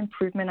creative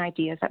improvement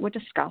ideas that were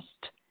discussed,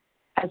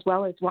 as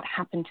well as what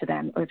happened to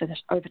them over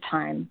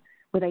time,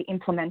 were they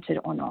implemented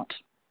or not.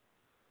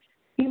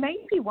 You may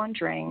be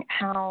wondering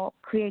how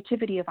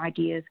creativity of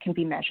ideas can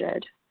be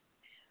measured.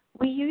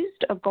 We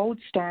used a gold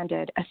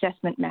standard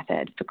assessment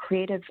method for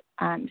creative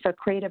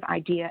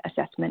idea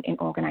assessment in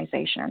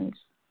organizations.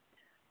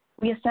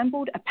 We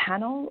assembled a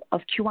panel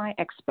of QI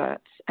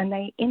experts, and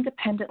they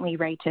independently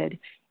rated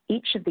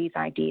each of these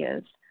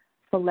ideas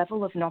for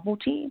level of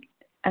novelty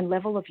and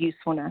level of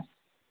usefulness.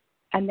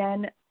 And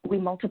then we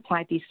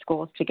multiplied these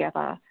scores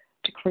together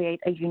to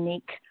create a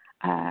unique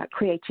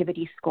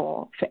creativity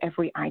score for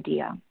every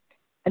idea.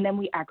 And then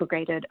we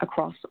aggregated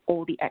across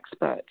all the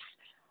experts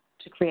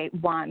to create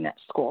one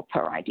score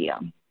per idea.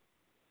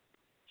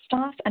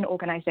 Staff and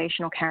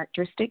organizational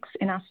characteristics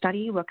in our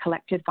study were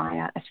collected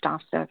via a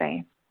staff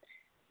survey.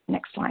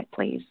 Next slide,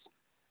 please.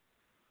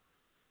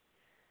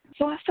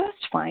 So our first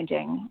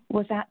finding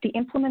was that the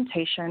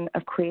implementation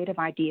of creative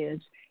ideas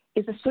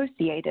is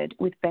associated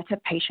with better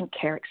patient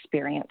care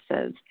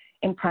experiences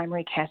in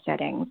primary care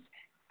settings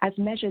as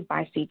measured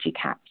by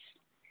CGCAPS.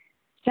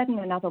 Said in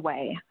another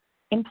way,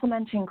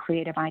 implementing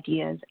creative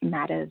ideas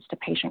matters to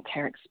patient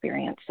care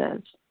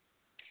experiences.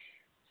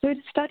 So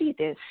to study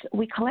this,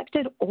 we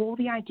collected all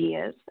the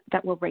ideas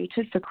that were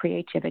rated for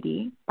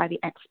creativity by the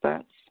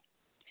experts.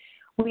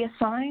 We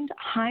assigned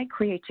high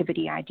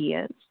creativity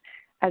ideas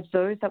as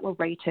those that were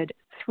rated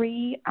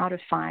 3 out of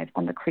 5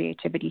 on the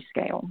creativity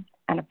scale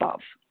and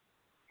above.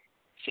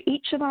 For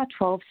each of our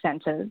 12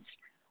 centers,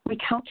 we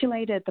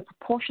calculated the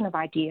proportion of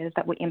ideas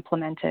that were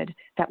implemented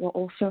that were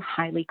also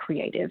highly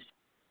creative.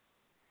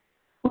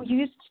 We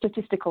used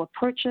statistical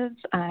approaches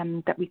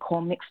that we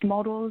call mixed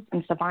models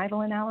and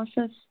survival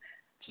analysis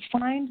to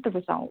find the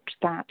result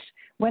that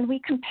when we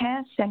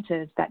compare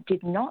centers that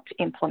did not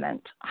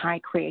implement high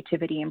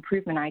creativity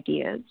improvement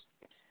ideas,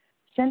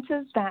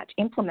 centers that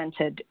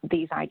implemented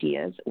these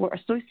ideas were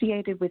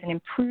associated with an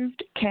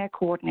improved care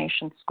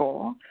coordination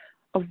score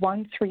of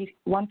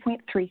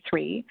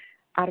 1.33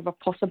 out of a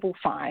possible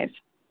 5,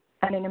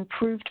 and an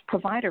improved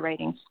provider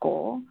rating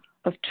score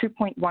of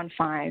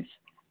 2.15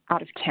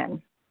 out of 10.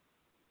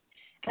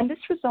 And this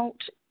result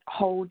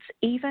holds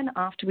even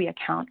after we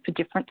account for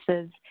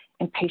differences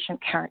in patient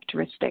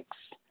characteristics,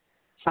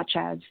 such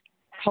as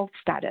health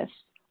status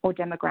or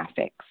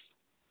demographics.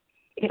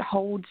 It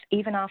holds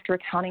even after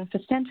accounting for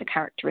center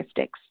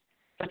characteristics,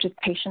 such as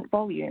patient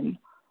volume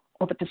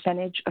or the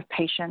percentage of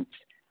patients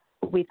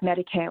with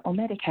Medicare or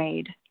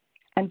Medicaid,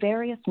 and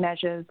various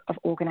measures of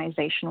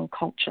organizational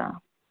culture.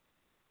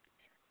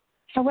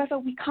 However,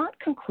 we can't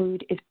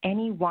conclude if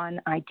any one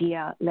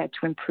idea led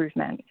to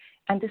improvement,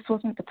 and this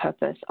wasn't the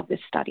purpose of this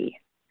study.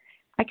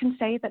 I can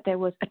say that there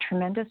was a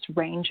tremendous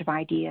range of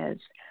ideas,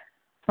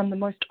 from the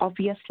most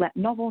obvious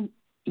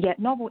yet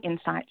novel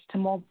insights to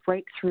more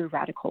breakthrough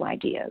radical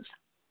ideas.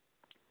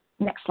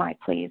 Next slide,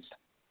 please.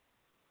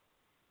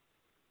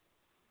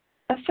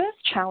 The first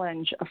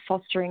challenge of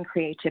fostering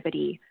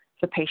creativity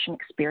for patient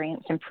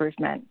experience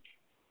improvement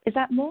is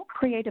that more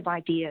creative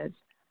ideas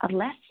are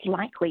less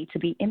likely to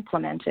be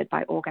implemented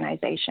by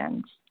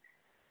organizations.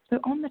 So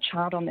on the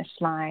chart on this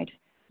slide,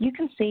 you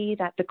can see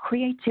that the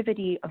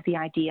creativity of the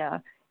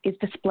idea is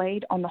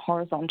displayed on the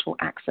horizontal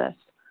axis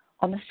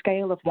on the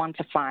scale of 1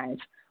 to 5,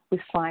 with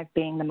 5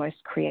 being the most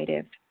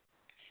creative.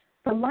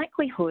 The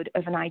likelihood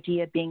of an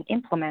idea being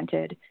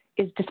implemented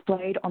is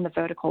displayed on the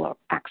vertical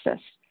axis,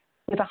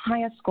 with a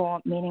higher score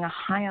meaning a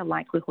higher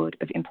likelihood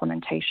of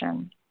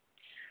implementation.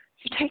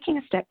 So taking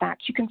a step back,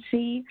 you can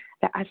see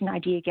that as an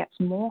idea gets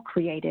more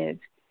creative,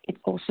 it's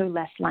also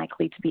less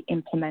likely to be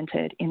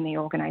implemented in the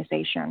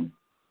organization.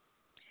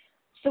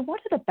 So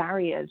what are the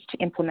barriers to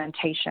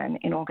implementation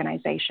in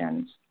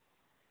organizations?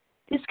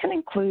 This can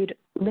include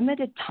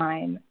limited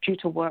time due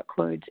to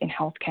workloads in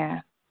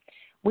healthcare.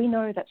 We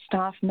know that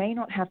staff may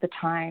not have the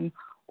time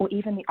or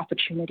even the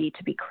opportunity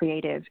to be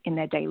creative in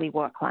their daily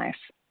work life.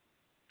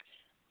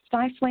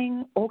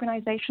 Stifling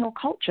organizational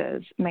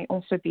cultures may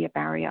also be a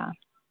barrier.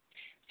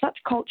 Such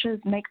cultures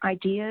make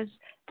ideas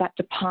that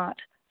depart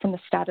from the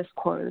status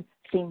quo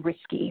seem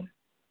risky.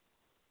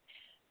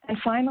 And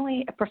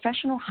finally, a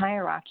professional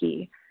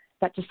hierarchy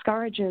that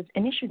discourages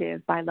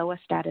initiative by lower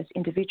status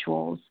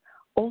individuals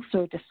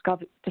also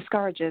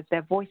discourages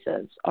their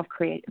voicing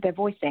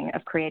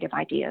of creative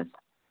ideas.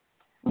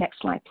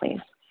 Next slide, please.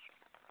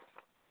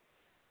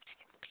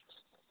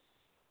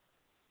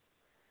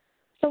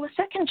 So a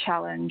second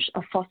challenge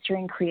of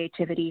fostering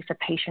creativity for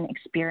patient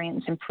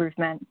experience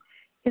improvement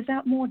is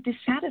that more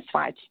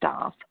dissatisfied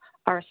staff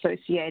are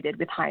associated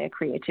with higher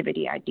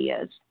creativity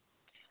ideas.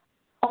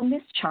 On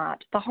this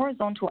chart, the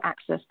horizontal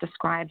axis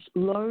describes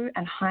low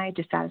and high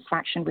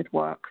dissatisfaction with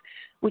work,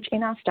 which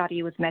in our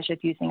study was measured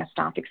using a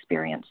staff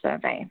experience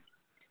survey.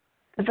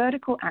 The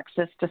vertical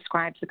axis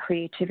describes the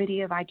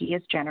creativity of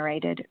ideas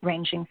generated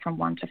ranging from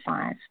 1 to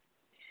 5.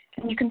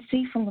 And you can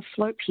see from the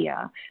slope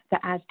here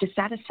that as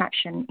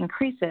dissatisfaction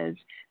increases,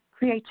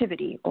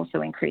 creativity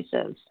also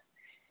increases.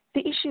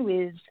 The issue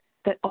is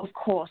that, of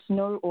course,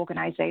 no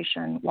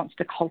organization wants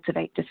to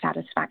cultivate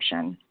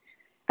dissatisfaction,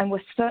 and we're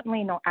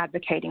certainly not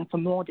advocating for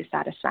more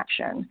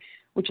dissatisfaction,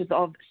 which is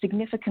of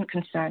significant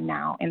concern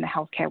now in the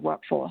healthcare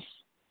workforce.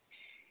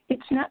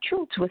 It's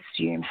natural to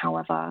assume,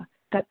 however,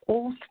 that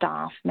all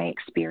staff may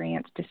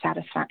experience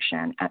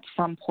dissatisfaction at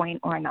some point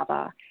or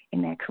another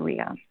in their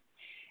career.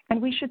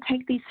 And we should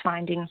take these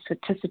findings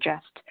to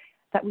suggest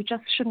that we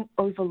just shouldn't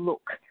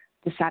overlook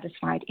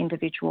dissatisfied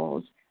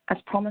individuals as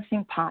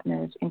promising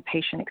partners in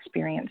patient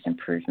experience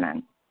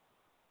improvement.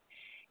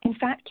 In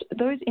fact,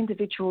 those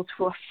individuals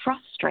who are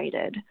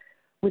frustrated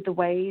with the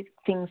way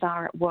things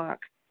are at work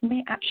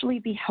may actually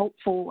be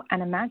helpful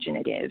and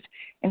imaginative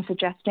in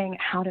suggesting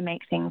how to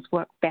make things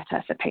work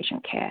better for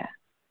patient care.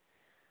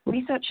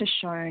 Research has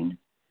shown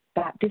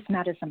that this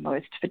matters the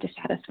most for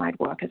dissatisfied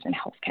workers in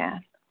healthcare.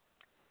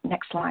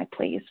 Next slide,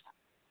 please.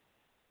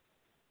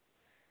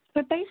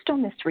 So based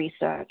on this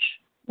research,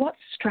 what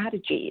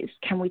strategies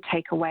can we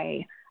take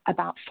away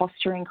about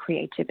fostering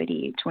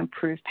creativity to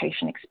improve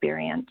patient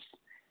experience?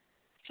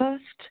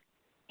 First,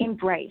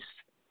 embrace,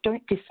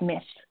 don't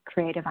dismiss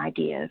creative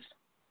ideas.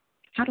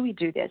 How do we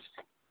do this?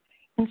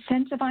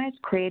 Incentivize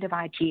creative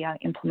idea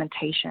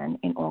implementation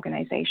in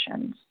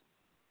organizations.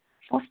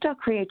 Foster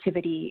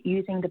creativity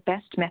using the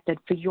best method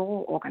for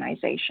your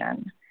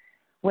organization,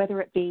 whether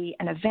it be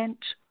an event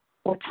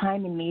or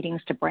time in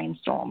meetings to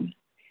brainstorm.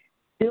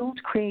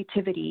 Build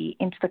creativity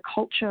into the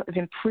culture of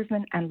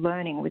improvement and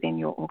learning within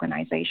your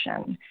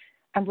organization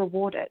and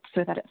reward it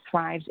so that it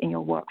thrives in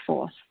your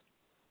workforce.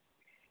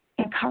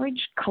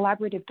 Encourage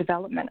collaborative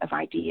development of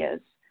ideas.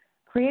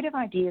 Creative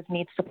ideas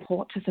need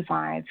support to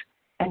survive,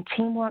 and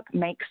teamwork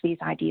makes these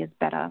ideas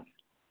better.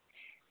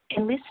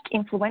 Enlist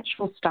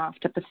influential staff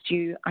to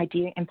pursue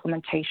idea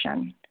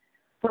implementation.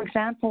 For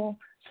example,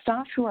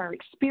 staff who are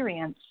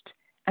experienced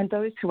and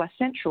those who are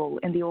central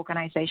in the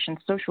organization's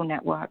social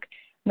network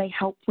may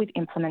help with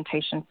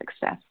implementation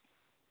success.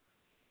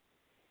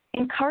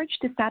 Encourage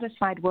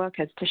dissatisfied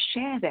workers to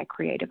share their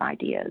creative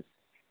ideas.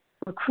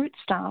 Recruit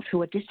staff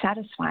who are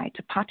dissatisfied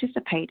to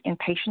participate in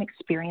patient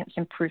experience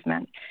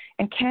improvement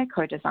and care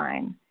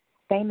co-design.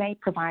 They may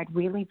provide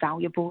really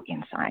valuable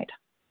insight.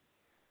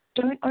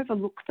 Don't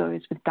overlook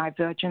those with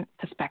divergent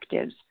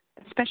perspectives,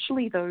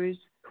 especially those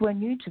who are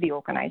new to the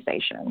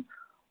organization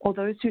or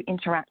those who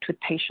interact with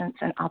patients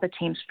and other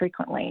teams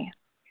frequently.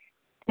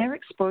 Their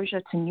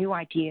exposure to new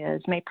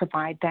ideas may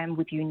provide them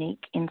with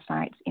unique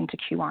insights into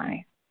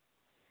QI.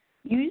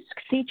 Use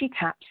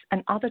CGCAPs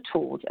and other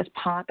tools as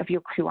part of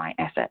your QI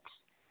efforts.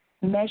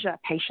 Measure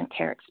patient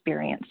care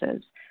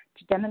experiences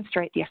to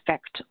demonstrate the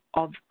effect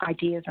of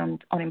ideas on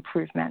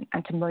improvement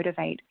and to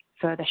motivate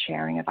further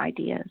sharing of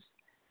ideas.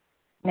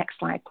 Next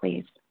slide,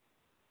 please.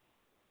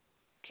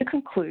 To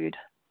conclude,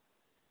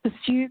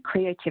 pursue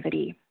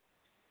creativity.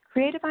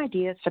 Creative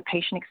ideas for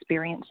patient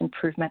experience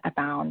improvement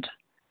abound.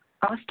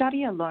 Our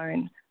study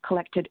alone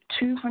collected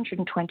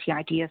 220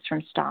 ideas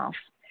from staff,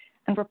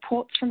 and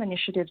reports from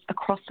initiatives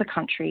across the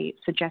country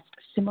suggest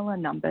similar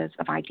numbers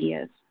of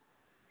ideas.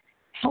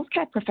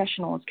 Healthcare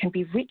professionals can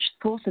be rich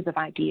sources of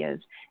ideas,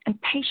 and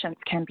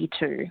patients can be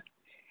too.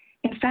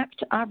 In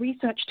fact, our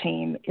research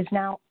team is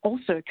now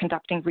also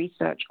conducting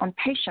research on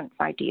patients'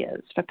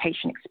 ideas for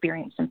patient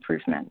experience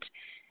improvement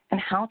and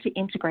how to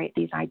integrate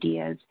these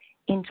ideas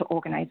into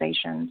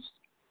organizations.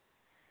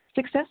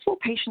 Successful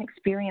patient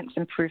experience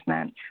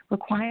improvement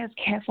requires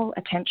careful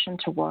attention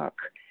to work,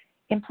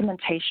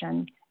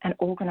 implementation, and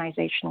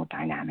organizational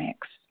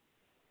dynamics.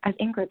 As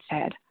Ingrid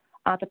said,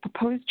 are the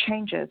proposed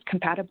changes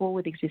compatible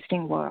with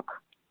existing work?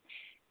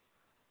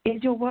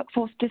 Is your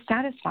workforce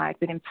dissatisfied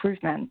with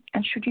improvement,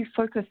 and should you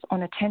focus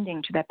on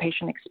attending to their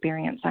patient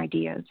experience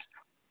ideas?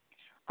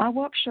 Our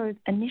work shows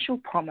initial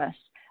promise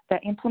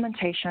that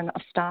implementation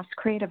of staff's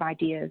creative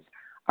ideas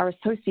are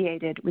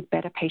associated with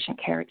better patient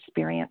care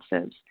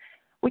experiences,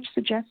 which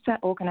suggests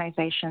that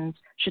organizations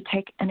should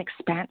take an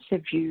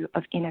expansive view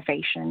of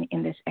innovation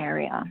in this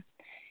area.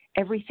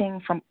 Everything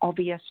from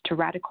obvious to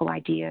radical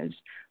ideas,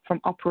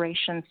 from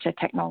operations to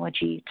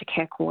technology to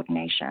care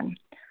coordination.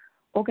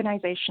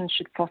 Organizations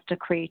should foster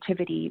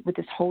creativity with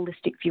this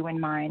holistic view in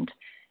mind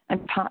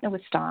and partner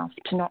with staff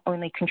to not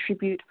only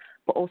contribute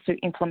but also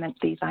implement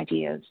these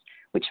ideas,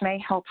 which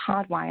may help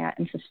hardwire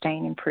and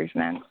sustain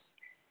improvements.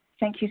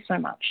 Thank you so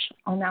much.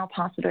 I'll now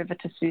pass it over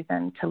to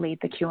Susan to lead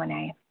the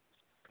Q&A.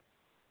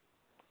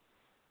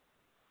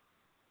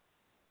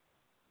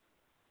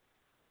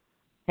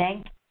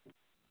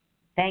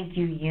 Thank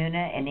you, Una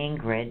and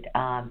Ingrid,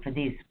 for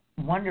these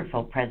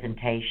wonderful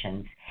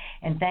presentations,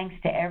 and thanks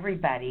to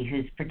everybody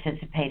who's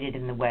participated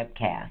in the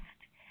webcast.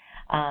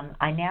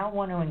 I now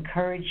want to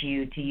encourage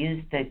you to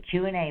use the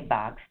Q&A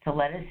box to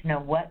let us know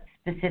what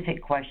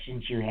specific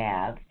questions you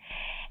have,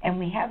 and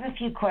we have a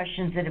few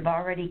questions that have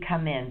already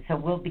come in, so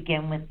we'll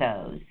begin with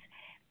those.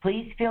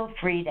 Please feel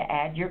free to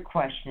add your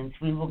questions.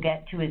 We will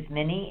get to as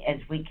many as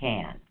we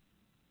can.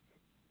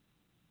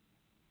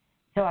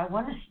 So I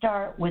want to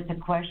start with a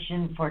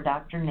question for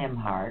Dr.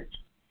 Nimhart.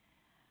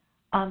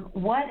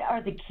 What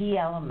are the key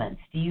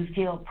elements do you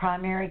feel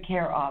primary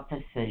care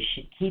offices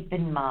should keep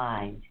in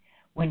mind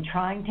when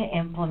trying to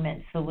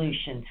implement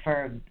solutions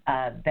for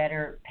a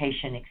better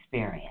patient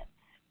experience?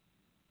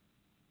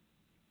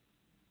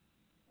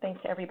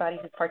 Thanks to everybody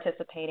who's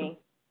participating.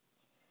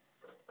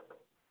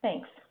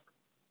 Thanks.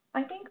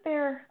 I think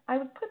I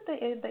would put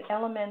the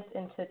elements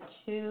into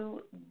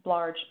two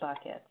large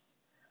buckets.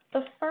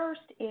 The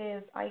first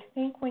is, I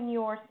think when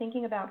you're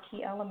thinking about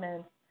key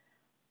elements,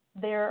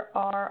 there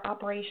are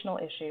operational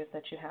issues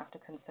that you have to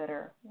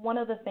consider. One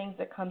of the things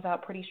that comes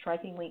out pretty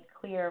strikingly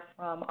clear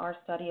from our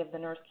study of the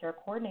nurse care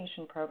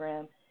coordination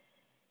program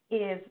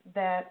is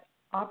that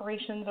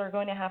operations are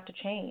going to have to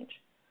change.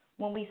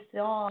 When we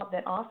saw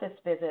that office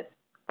visits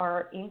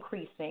are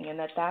increasing and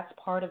that's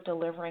part of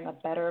delivering a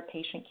better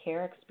patient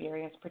care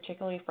experience,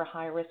 particularly for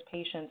high-risk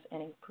patients,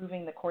 and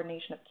improving the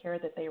coordination of care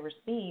that they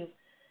receive,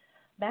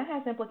 that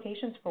has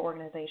implications for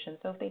organizations.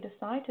 So if they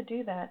decide to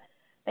do that,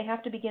 they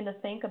have to begin to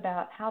think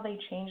about how they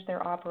change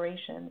their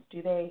operations.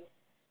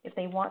 If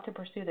they want to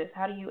pursue this,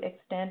 how do you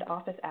extend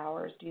office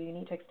hours? Do you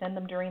need to extend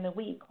them during the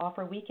week,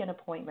 offer weekend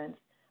appointments,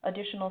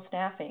 additional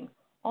staffing?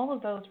 All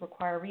of those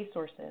require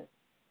resources.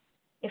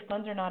 If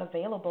funds are not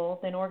available,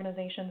 then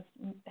organizations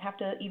have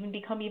to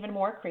become even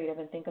more creative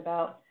and think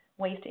about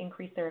ways to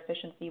increase their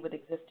efficiency with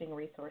existing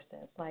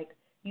resources, like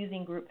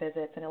using group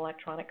visits and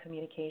electronic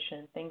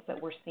communication, things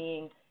that we're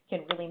seeing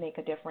can really make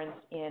a difference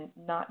in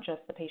not just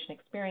the patient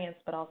experience,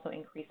 but also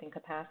increasing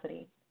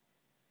capacity.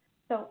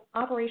 So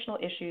operational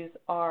issues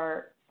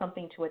are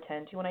something to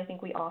attend to, and I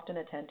think we often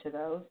attend to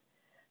those.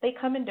 They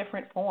come in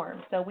different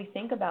forms. So we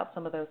think about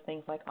some of those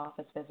things like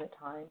office visit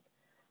time,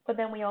 but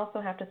then we also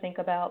have to think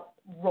about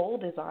role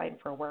design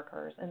for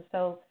workers. And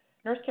so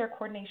nurse care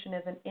coordination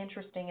is an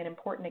interesting and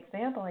important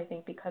example, I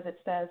think, because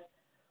it says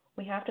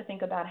we have to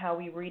think about how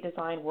we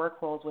redesign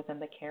work roles within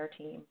the care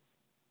team.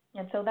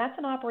 And so that's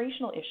an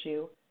operational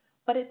issue,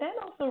 but it then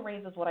also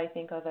raises what I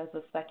think of as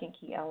the second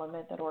key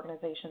element that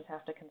organizations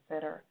have to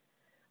consider,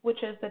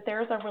 which is that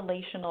there's a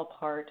relational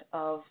part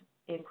of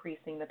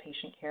increasing the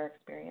patient care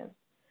experience.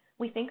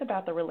 We think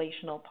about the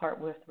relational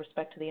part with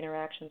respect to the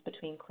interactions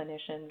between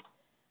clinicians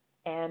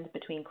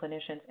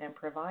and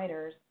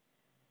providers,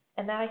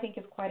 and that I think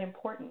is quite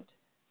important.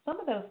 Some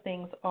of those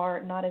things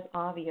are not as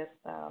obvious,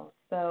 though.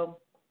 So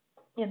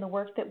in the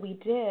work that we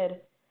did,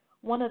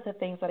 one of the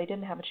things that I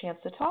didn't have a chance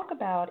to talk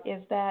about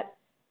is that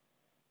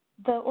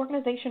the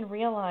organization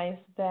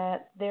realized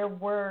that there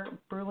were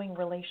brewing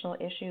relational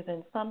issues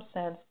in some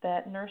sense,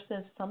 that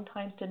nurses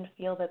sometimes didn't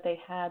feel that they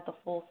had the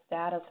full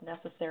status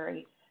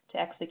necessary to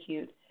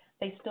execute.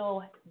 They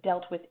still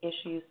dealt with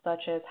issues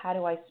such as, how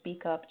do I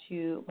speak up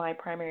to my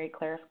primary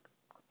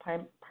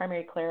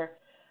care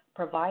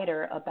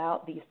provider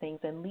about these things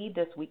and lead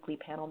this weekly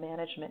panel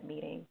management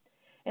meeting?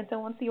 And so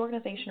once the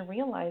organization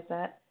realized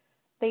that,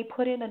 they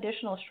put in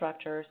additional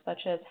structures such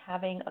as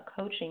having a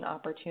coaching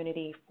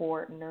opportunity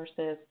for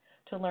nurses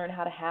to learn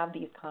how to have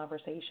these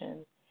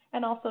conversations,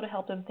 and also to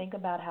help them think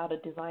about how to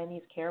design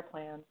these care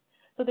plans.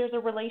 So there's a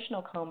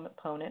relational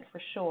component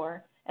for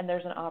sure, and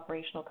there's an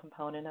operational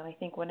component. And I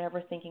think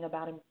whenever thinking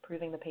about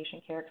improving the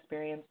patient care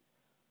experience,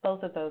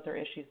 both of those are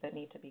issues that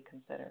need to be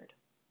considered.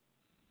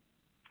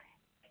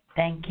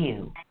 Thank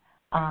you.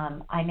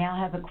 I now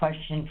have a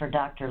question for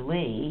Dr.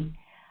 Lee,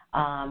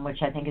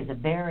 which I think is a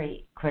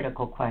very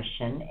critical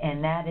question,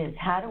 and that is,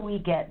 how do we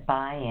get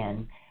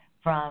buy-in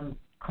from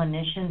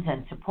clinicians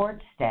and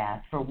support staff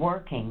for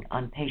working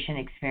on patient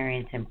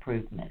experience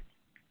improvement?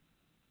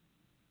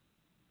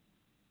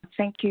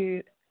 Thank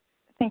you.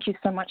 Thank you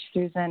so much,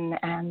 Susan.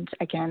 And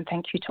again,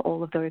 thank you to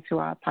all of those who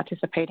are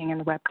participating in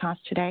the webcast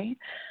today.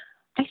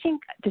 I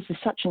think this is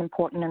such an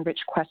important and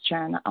rich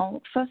question.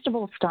 I'll first of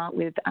all start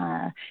with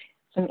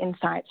some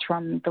insights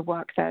from the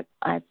work that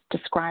I've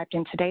described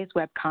in today's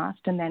webcast,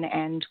 and then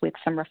end with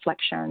some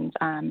reflections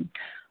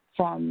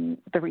from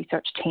the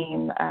research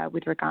team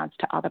with regards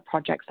to other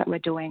projects that we're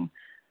doing.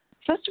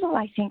 First of all,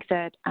 I think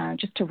that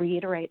just to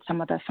reiterate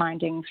some of the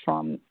findings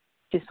from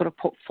this sort of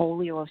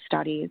portfolio of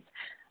studies,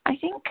 I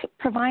think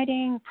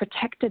providing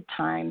protected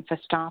time for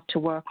staff to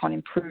work on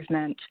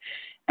improvement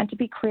and to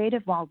be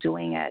creative while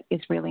doing it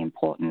is really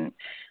important.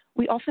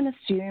 We often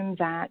assume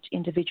that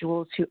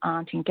individuals who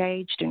aren't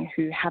engaged and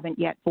who haven't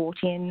yet bought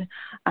in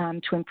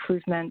to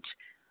improvement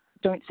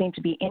don't seem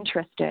to be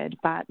interested,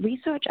 but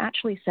research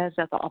actually says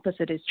that the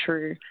opposite is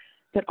true,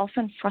 that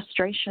often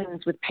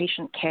frustrations with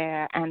patient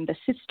care and the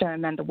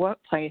system and the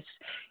workplace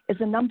is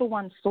the number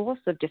one source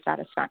of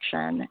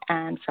dissatisfaction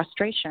and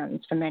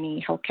frustrations for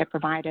many healthcare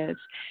providers.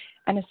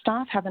 And as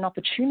staff have an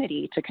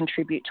opportunity to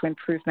contribute to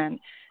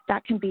improvement,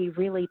 that can be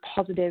really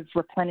positive,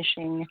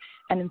 replenishing,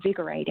 and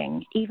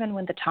invigorating, even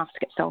when the task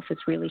itself is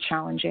really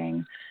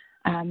challenging.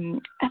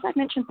 As I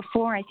mentioned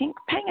before, I think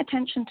paying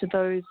attention to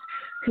those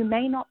who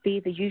may not be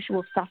the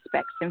usual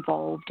suspects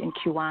involved in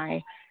QI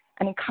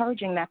and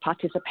encouraging their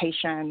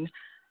participation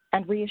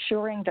and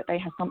reassuring that they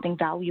have something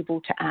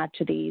valuable to add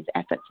to these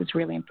efforts is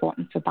really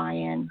important for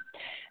buy-in.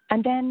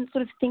 And then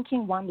sort of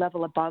thinking one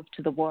level above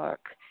to the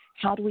work,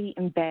 how do we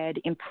embed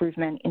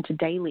improvement into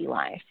daily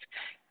life?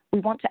 We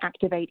want to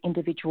activate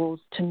individuals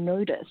to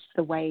notice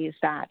the ways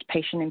that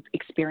patient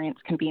experience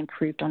can be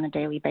improved on a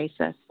daily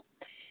basis.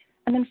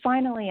 And then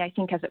finally, I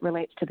think as it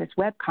relates to this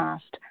webcast,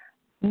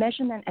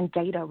 measurement and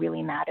data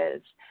really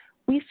matters.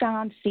 We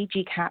found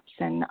CG CAPS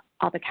and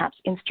other CAPS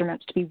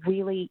instruments to be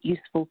really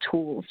useful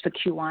tools for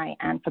QI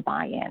and for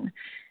buy-in.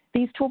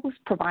 These tools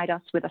provide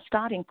us with a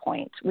starting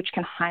point which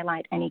can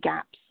highlight any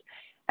gaps.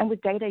 And with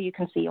data, you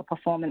can see your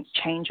performance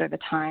change over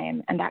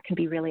time, and that can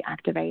be really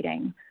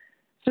activating.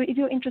 So if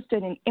you're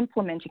interested in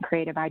implementing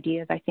creative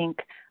ideas, I think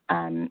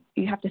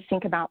you have to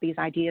think about these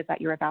ideas that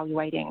you're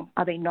evaluating.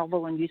 Are they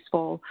novel and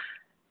useful?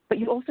 But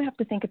you also have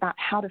to think about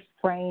how to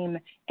frame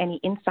any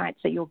insights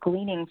that you're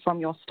gleaning from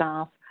your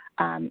staff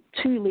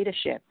to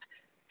leadership.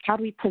 How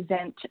do we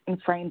present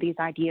and frame these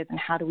ideas, and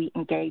how do we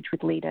engage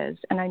with leaders?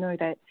 And I know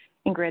that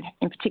Ingrid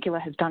in particular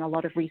has done a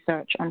lot of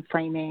research on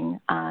framing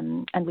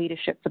and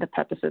leadership for the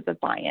purposes of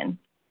buy-in.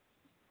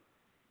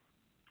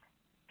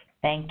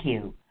 Thank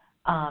you.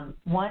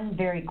 One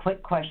very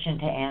quick question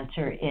to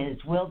answer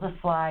is, will the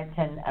slides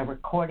and a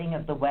recording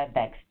of the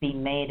WebEx be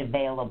made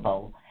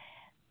available?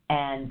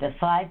 And the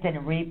slides and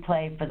a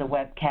replay for the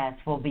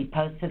webcast will be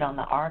posted on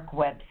the AHRQ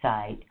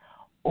website,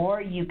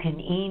 or you can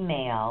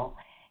email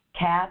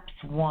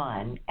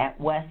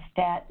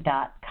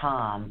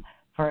caps1@westat.com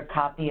for a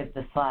copy of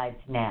the slides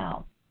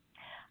now.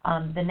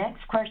 The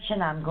next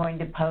question I'm going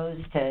to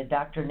pose to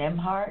Dr.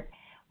 Nembhard,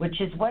 which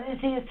is, what is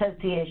the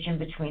association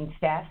between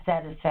staff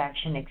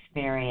satisfaction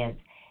experience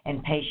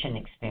and patient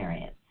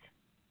experience?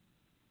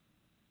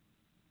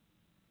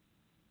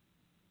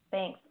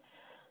 Thanks.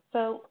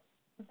 So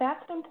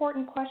that's an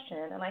important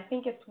question, and I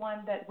think it's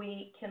one that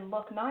we can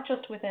look not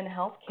just within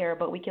healthcare,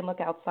 but we can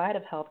look outside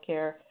of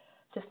healthcare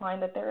to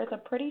find that there is a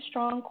pretty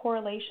strong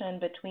correlation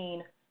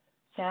between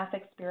staff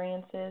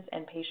experiences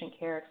and patient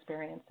care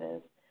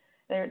experiences.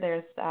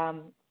 There's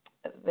a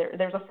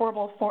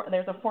formal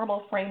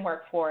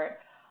framework for it.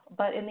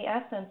 But in the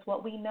essence,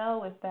 what we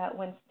know is that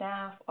when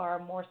staff are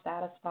more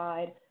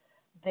satisfied,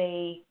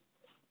 they,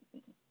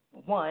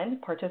 one,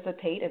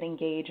 participate and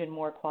engage in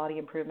more quality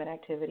improvement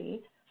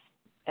activity.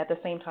 At the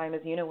same time,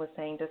 as Una was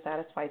saying,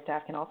 dissatisfied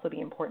staff can also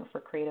be important for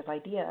creative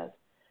ideas.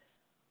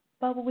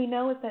 But what we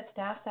know is that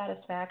staff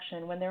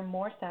satisfaction, when they're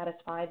more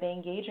satisfied, they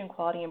engage in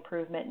quality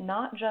improvement,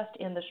 not just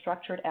in the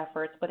structured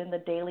efforts, but in the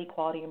daily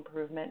quality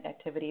improvement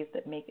activities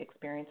that make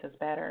experiences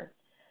better.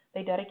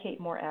 They dedicate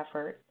more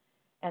effort,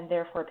 and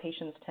therefore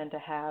patients tend to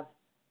have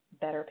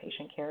better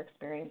patient care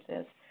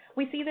experiences.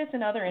 We see this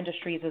in other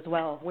industries as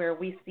well, where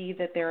we see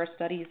that there are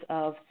studies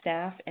of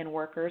staff and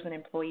workers and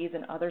employees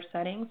in other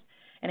settings,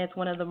 and it's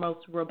one of the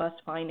most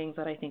robust findings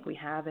that I think we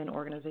have in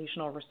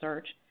organizational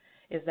research,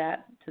 is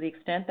that to the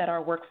extent that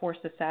our workforce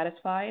is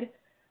satisfied,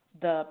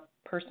 the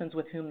persons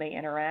with whom they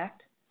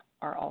interact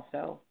are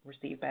also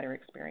receive better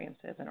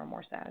experiences and are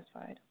more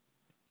satisfied.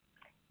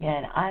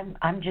 Yeah, and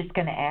I'm just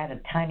going to add a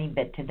tiny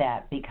bit to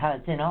that,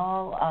 because in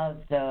all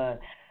of the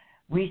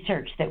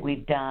research that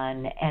we've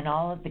done and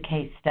all of the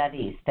case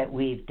studies that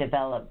we've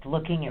developed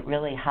looking at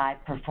really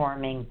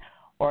high-performing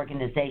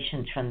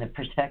organizations from the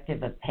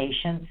perspective of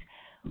patients,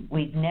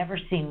 we've never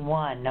seen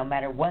one, no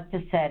matter what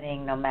the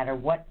setting, no matter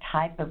what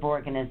type of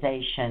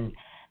organization,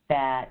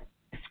 that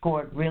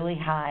scored really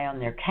high on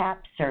their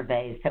CAP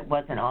surveys that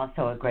wasn't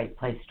also a great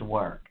place to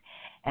work.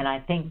 And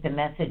I think the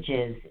message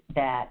is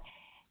that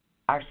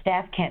our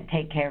staff can't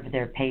take care of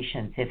their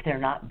patients if they're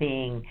not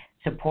being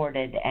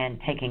supported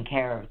and taken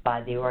care of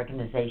by the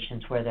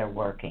organizations where they're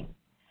working.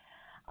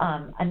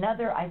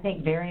 Another, I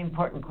think, very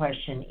important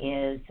question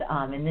is,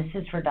 and this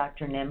is for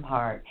Dr.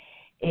 Nembhard,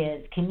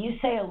 is can you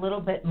say a little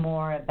bit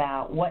more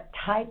about what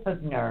type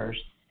of nurse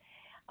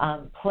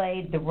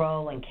played the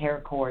role in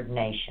care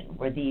coordination?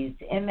 Were these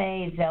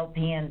MAs,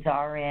 LPNs,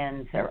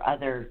 RNs, or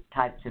other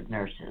types of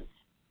nurses?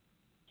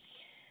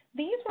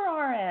 These were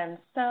RNs.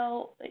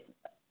 So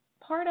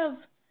part of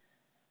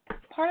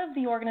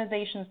the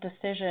organization's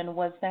decision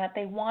was that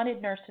they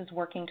wanted nurses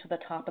working to the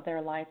top of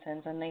their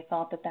license, and they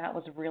thought that that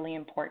was really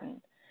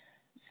important.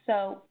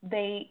 So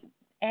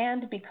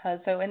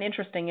an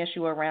interesting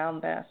issue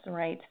around this,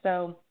 right?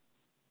 So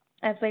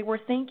as they were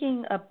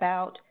thinking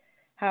about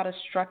how to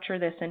structure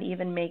this and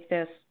even make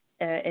this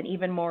an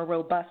even more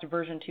robust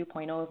version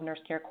 2.0 of nurse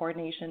care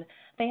coordination,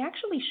 they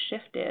actually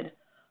shifted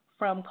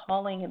from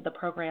calling the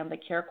program the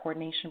care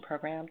coordination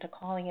program to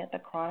calling it the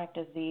chronic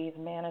disease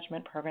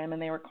management program,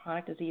 and they were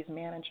chronic disease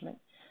management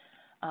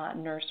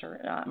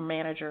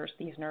managers,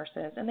 these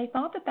nurses. And they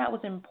thought that that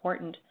was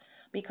important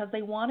because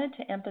they wanted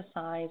to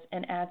emphasize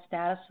and add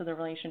status to the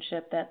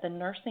relationship that the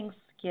nursing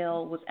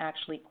skill was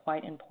actually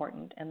quite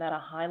important and that a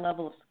high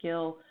level of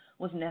skill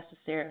was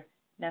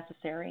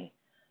necessary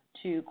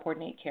to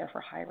coordinate care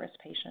for high-risk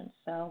patients.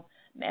 So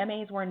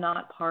MAs were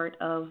not part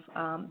of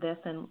this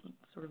and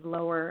sort of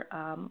lower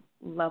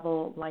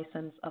level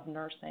license of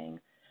nursing.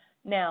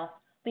 Now,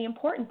 the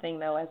important thing,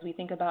 though, as we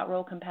think about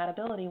role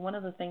compatibility, one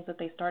of the things that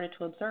they started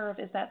to observe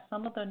is that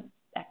some of the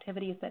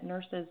activities that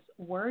nurses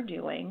were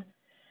doing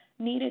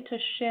needed to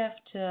shift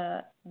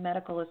to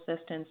medical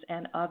assistants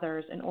and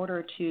others in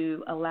order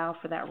to allow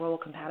for that role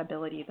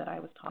compatibility that I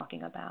was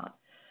talking about,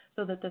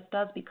 so that this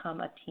does become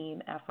a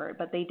team effort.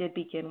 But they did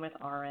begin with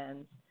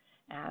RNs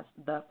as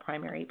the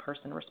primary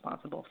person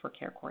responsible for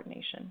care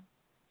coordination.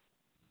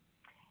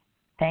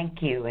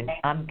 Thank you. And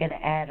I'm going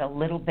to add a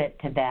little bit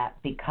to that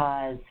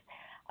because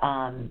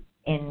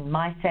in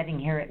my setting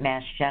here at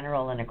Mass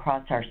General and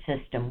across our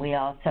system, we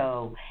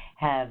also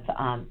have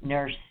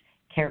nurse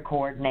care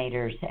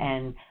coordinators.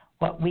 And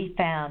what we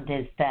found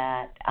is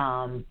that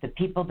the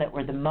people that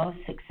were the most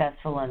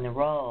successful in the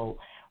role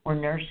were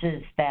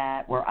nurses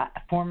that were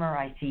former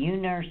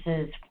ICU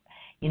nurses,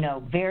 you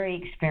know, very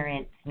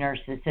experienced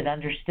nurses that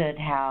understood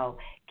how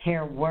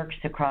care works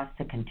across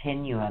the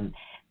continuum.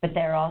 But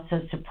they're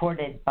also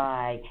supported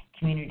by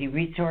community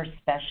resource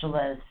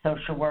specialists,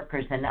 social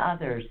workers, and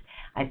others,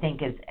 I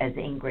think, as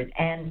Ingrid,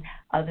 and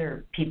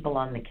other people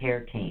on the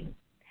care team.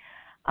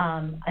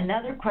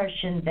 Another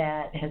question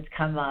that has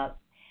come up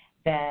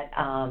that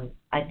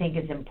I think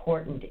is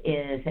important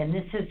is, and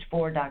this is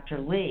for Dr.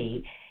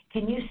 Lee,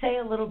 can you say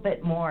a little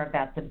bit more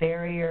about the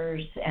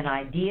barriers and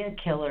idea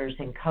killers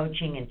in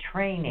coaching and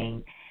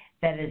training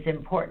that is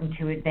important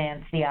to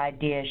advance the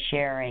idea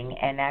sharing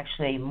and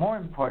actually, more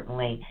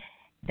importantly,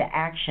 the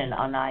action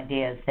on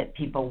ideas that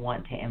people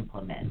want to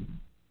implement?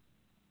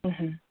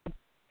 Mm-hmm.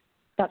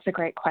 That's a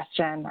great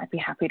question. I'd be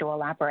happy to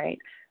elaborate.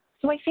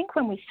 So I think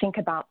when we think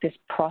about this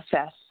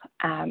process,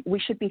 we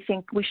should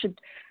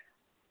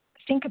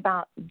think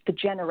about the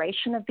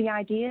generation of the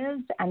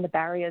ideas and the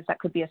barriers that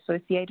could be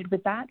associated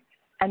with that,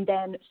 and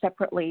then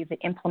separately the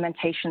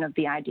implementation of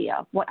the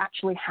idea, what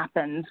actually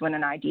happens when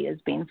an idea is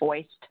being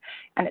voiced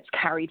and it's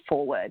carried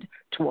forward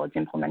towards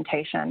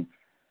implementation.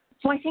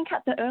 So I think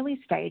at the early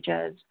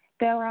stages,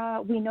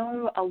 we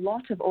know a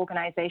lot of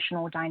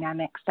organizational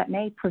dynamics that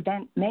may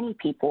prevent many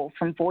people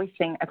from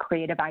voicing a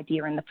creative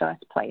idea in the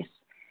first place.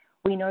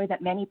 We know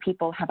that many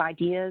people have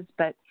ideas,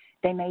 but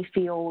they may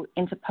feel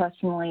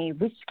interpersonally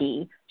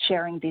risky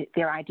sharing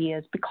their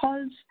ideas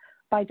because,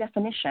 by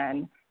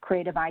definition,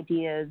 creative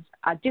ideas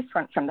are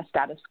different from the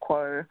status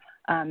quo.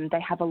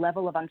 They have a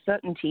level of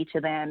uncertainty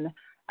to them.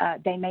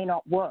 They may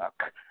not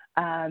work.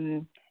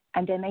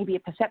 And there may be a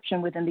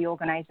perception within the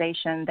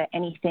organization that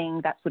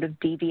anything that sort of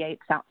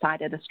deviates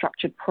outside of the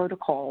structured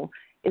protocol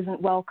isn't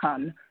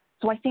welcome.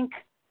 So I think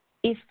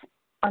if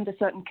under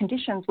certain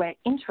conditions we're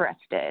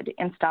interested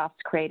in staff's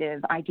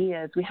creative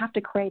ideas, we have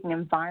to create an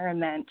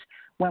environment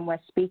when we're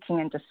speaking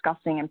and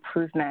discussing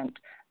improvement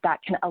that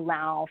can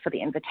allow for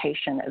the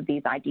invitation of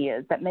these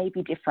ideas that may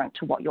be different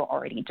to what you're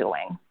already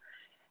doing.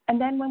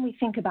 And then when we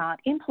think about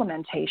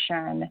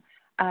implementation,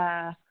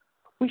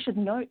 we should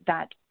note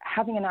that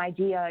having an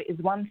idea is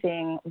one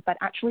thing, but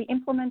actually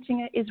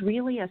implementing it is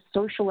really a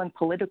social and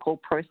political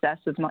process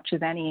as much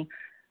as any.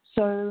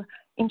 So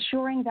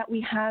ensuring that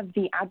we have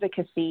the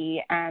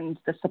advocacy and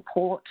the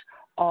support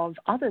of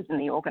others in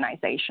the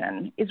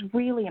organization is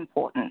really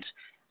important.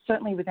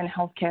 Certainly within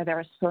healthcare, there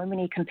are so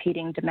many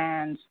competing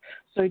demands.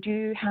 So do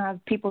you have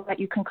people that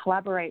you can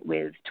collaborate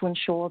with to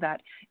ensure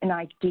that an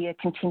idea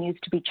continues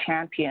to be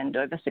championed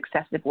over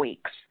successive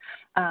weeks?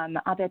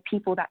 Are there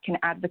people that can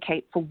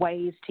advocate for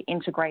ways to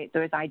integrate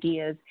those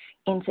ideas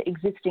into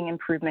existing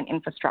improvement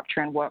infrastructure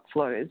and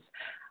workflows?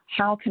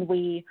 How can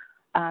we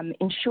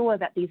ensure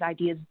that these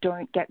ideas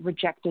don't get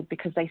rejected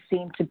because they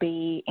seem to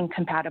be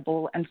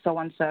incompatible and so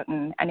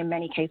uncertain, and in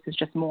many cases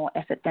just more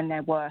effort than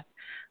they're worth?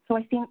 So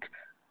I think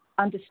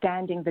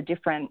understanding the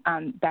different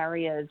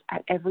barriers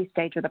at every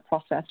stage of the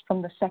process,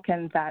 from the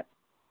second that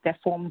they're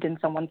formed in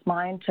someone's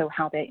mind to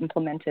how they're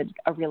implemented,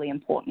 are really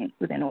important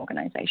within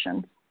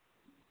organizations.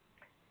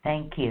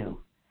 Thank you.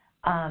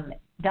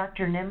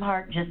 Dr.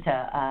 Nimhart, just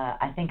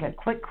I think a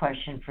quick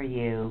question for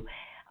you.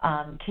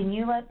 Can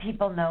you let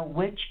people know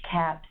which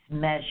CAHPS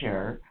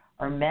measure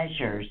or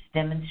measures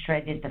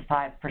demonstrated the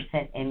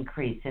 5%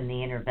 increase in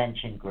the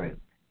intervention group?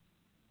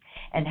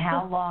 And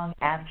how long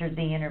after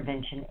the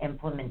intervention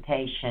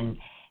implementation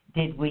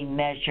did we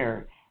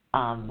measure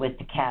with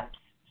the CAHPS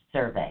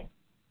survey?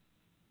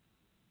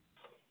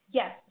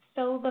 Yes,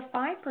 so the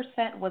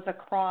 5% was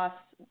across,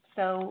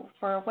 so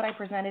for what I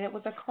presented, it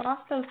was across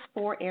those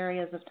 4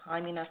 areas of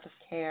timeliness of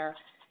care,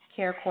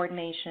 care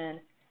coordination,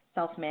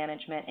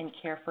 self-management, and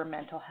care for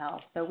mental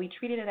health. So we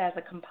treated it as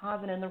a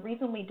composite, and the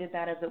reason we did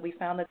that is that we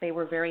found that they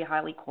were very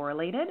highly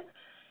correlated,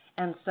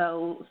 and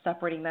so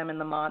separating them in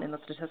the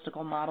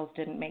statistical models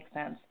didn't make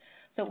sense.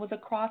 So it was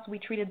across, we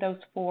treated those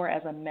 4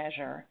 as a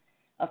measure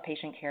of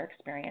patient care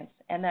experience,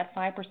 and that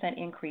 5%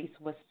 increase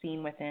was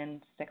seen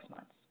within 6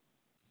 months.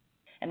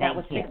 And that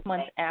was 6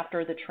 months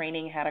after the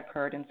training had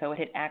occurred, and so it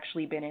had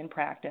actually been in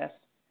practice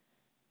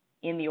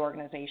in the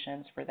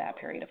organizations for that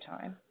period of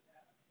time.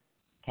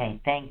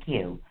 Okay, thank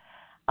you.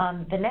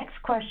 The next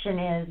question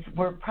is,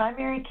 were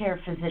primary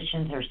care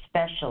physicians or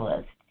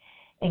specialists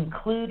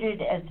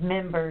included as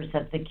members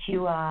of the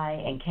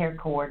QI and care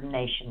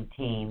coordination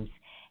teams,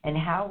 and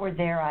how were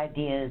their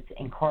ideas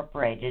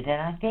incorporated?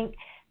 And I think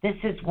this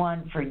is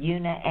one for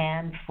Una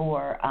and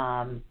for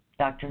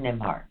Dr.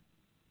 Nimhart.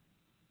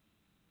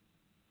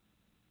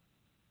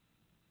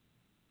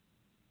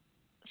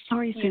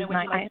 Sorry, Susan, would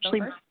you like to go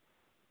first?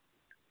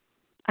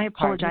 I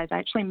apologize. I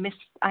actually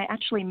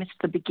missed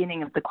the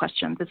beginning of the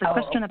question. There's a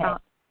question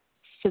about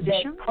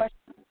physicians.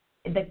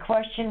 The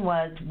question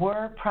was,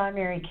 were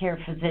primary care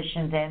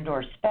physicians and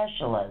or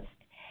specialists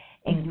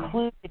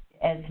included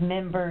as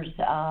members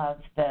of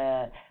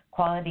the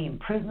quality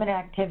improvement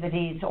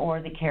activities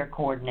or the care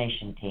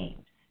coordination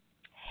teams?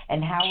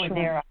 And how were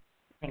their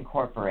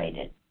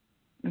incorporated?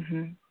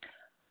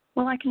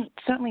 Well, I can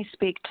certainly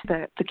speak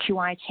to the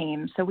QI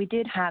team. So we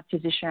did have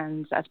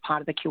physicians as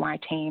part of the QI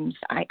teams.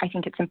 I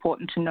think it's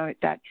important to note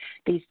that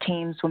these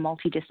teams were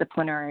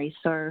multidisciplinary.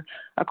 So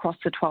across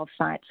the 12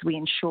 sites, we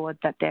ensured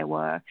that there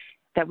was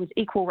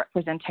equal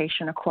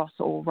representation across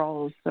all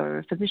roles,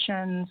 so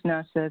physicians,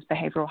 nurses,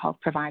 behavioral health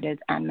providers,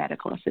 and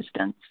medical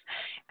assistants.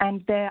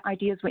 And their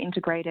ideas were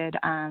integrated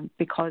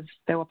because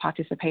they were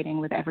participating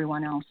with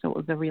everyone else. So it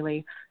was a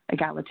really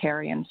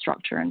egalitarian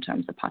structure in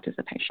terms of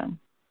participation.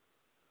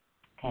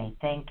 Okay,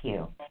 thank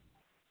you.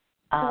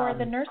 For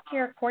the nurse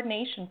care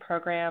coordination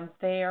program,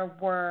 there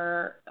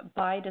were,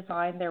 by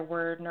design, there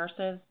were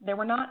nurses. They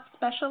were not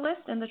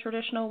specialists in the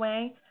traditional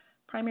way.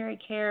 Primary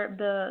care,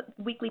 the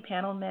weekly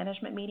panel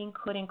management meeting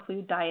could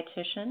include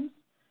dietitians.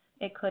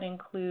 It could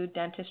include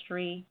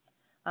dentistry,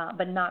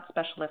 but not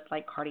specialists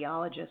like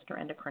cardiologists or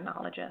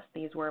endocrinologists.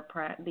 These were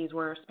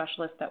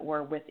specialists that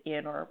were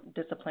within, or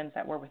disciplines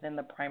that were within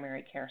the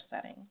primary care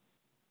setting.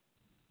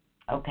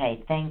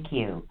 Okay, thank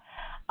you.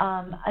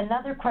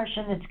 Another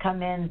question that's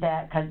come in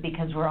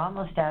because we're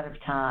almost out of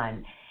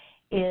time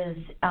is,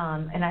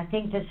 and I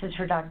think this is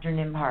for Dr.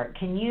 Nembhard,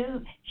 can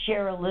you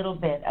share a little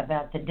bit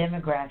about the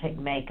demographic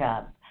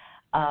makeup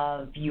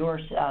of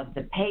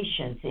the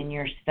patients in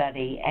your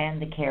study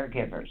and the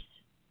caregivers?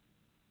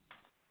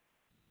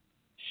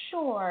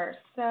 Sure.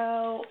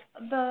 So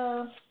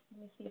let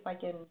me see if I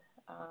can,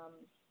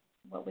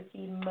 what would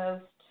be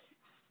most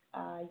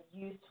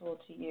useful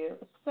to you.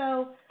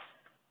 So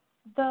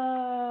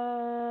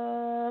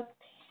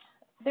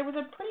there was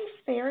a pretty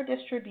fair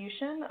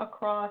distribution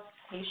across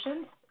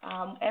patients.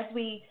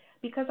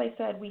 Because I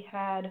said we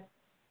had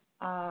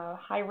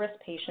high-risk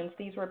patients,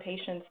 these were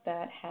patients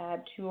that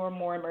had 2 or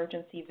more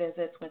emergency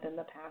visits within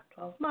the past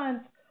 12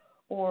 months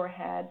or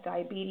had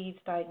diabetes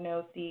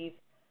diagnoses,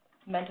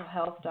 mental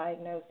health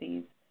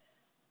diagnoses.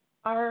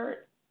 I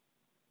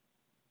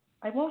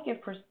won't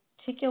give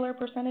particular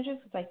percentages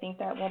because I think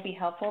that won't be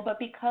helpful, but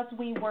because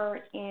we were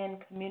in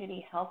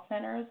community health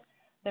centers,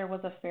 there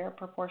was a fair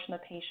proportion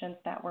of patients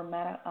that were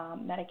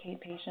Medicaid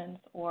patients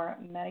or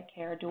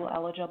Medicare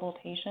dual-eligible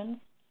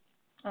patients,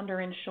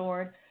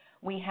 underinsured.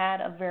 We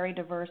had a very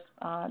diverse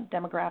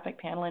demographic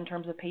panel in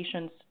terms of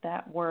patients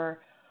that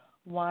were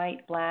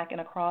white, Black,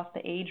 and across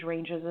the age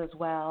ranges as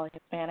well,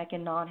 Hispanic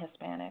and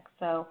non-Hispanic.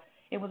 So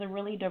it was a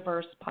really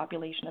diverse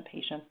population of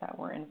patients that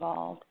were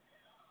involved.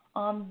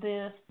 On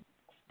the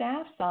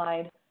staff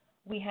side,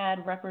 we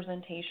had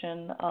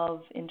representation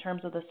in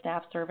terms of the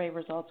staff survey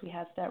results, we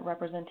had that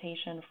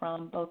representation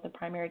from both the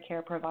primary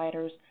care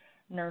providers,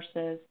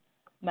 nurses,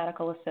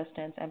 medical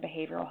assistants, and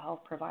behavioral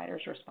health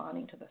providers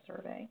responding to the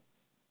survey.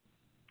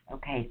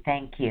 Okay,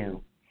 thank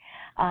you.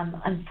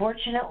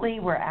 Unfortunately,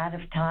 we're out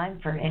of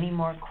time for any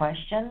more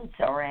questions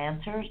or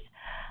answers.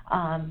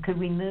 Could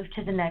we move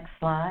to the next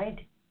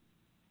slide?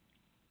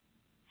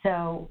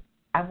 So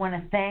I want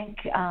to thank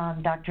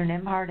Dr.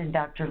 Nembhard and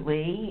Dr.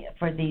 Lee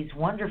for these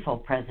wonderful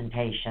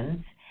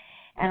presentations.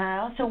 And I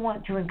also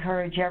want to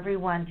encourage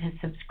everyone to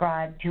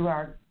subscribe to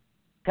our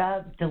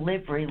Gov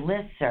Delivery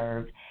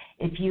listserv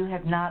if you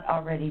have not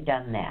already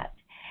done that.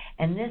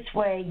 And this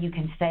way you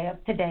can stay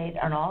up to date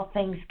on all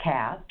things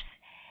CAPS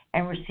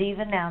and receive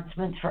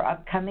announcements for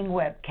upcoming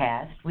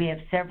webcasts. We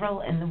have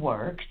several in the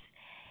works.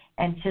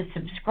 And to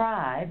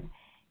subscribe,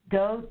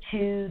 go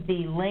to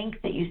the link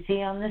that you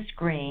see on the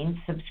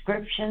screen,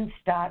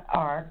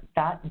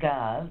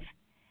 subscriptions.arc.gov,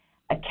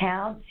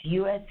 accounts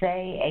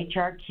USA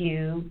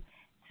AHRQ,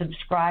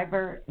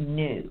 subscriber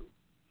new.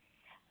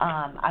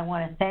 I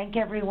want to thank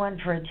everyone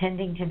for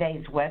attending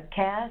today's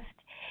webcast.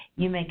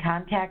 You may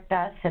contact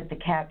us at the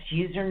CAPS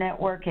User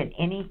Network at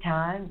any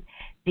time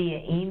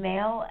via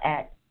email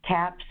at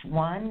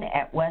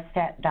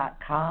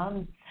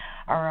caps1@westat.com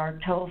or our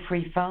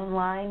toll-free phone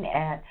line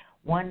at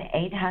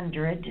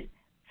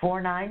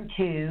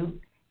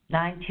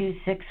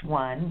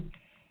 1-800-492-9261.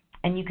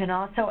 And you can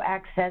also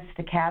access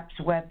the CAPS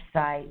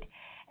website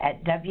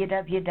at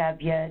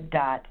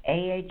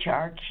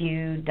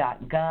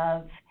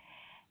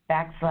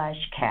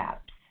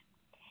www.ahrq.gov/CAPS.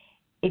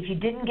 If you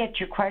didn't get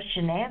your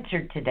question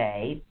answered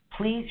today,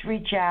 please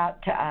reach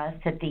out to us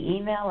at the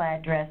email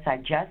address I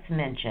just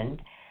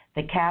mentioned,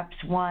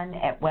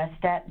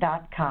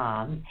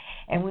 thecaps1@westat.com,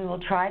 and we will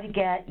try to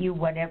get you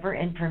whatever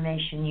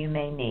information you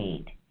may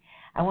need.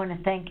 I want to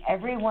thank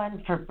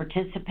everyone for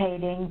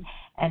participating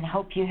and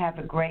hope you have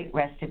a great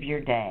rest of your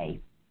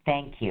day.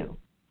 Thank you.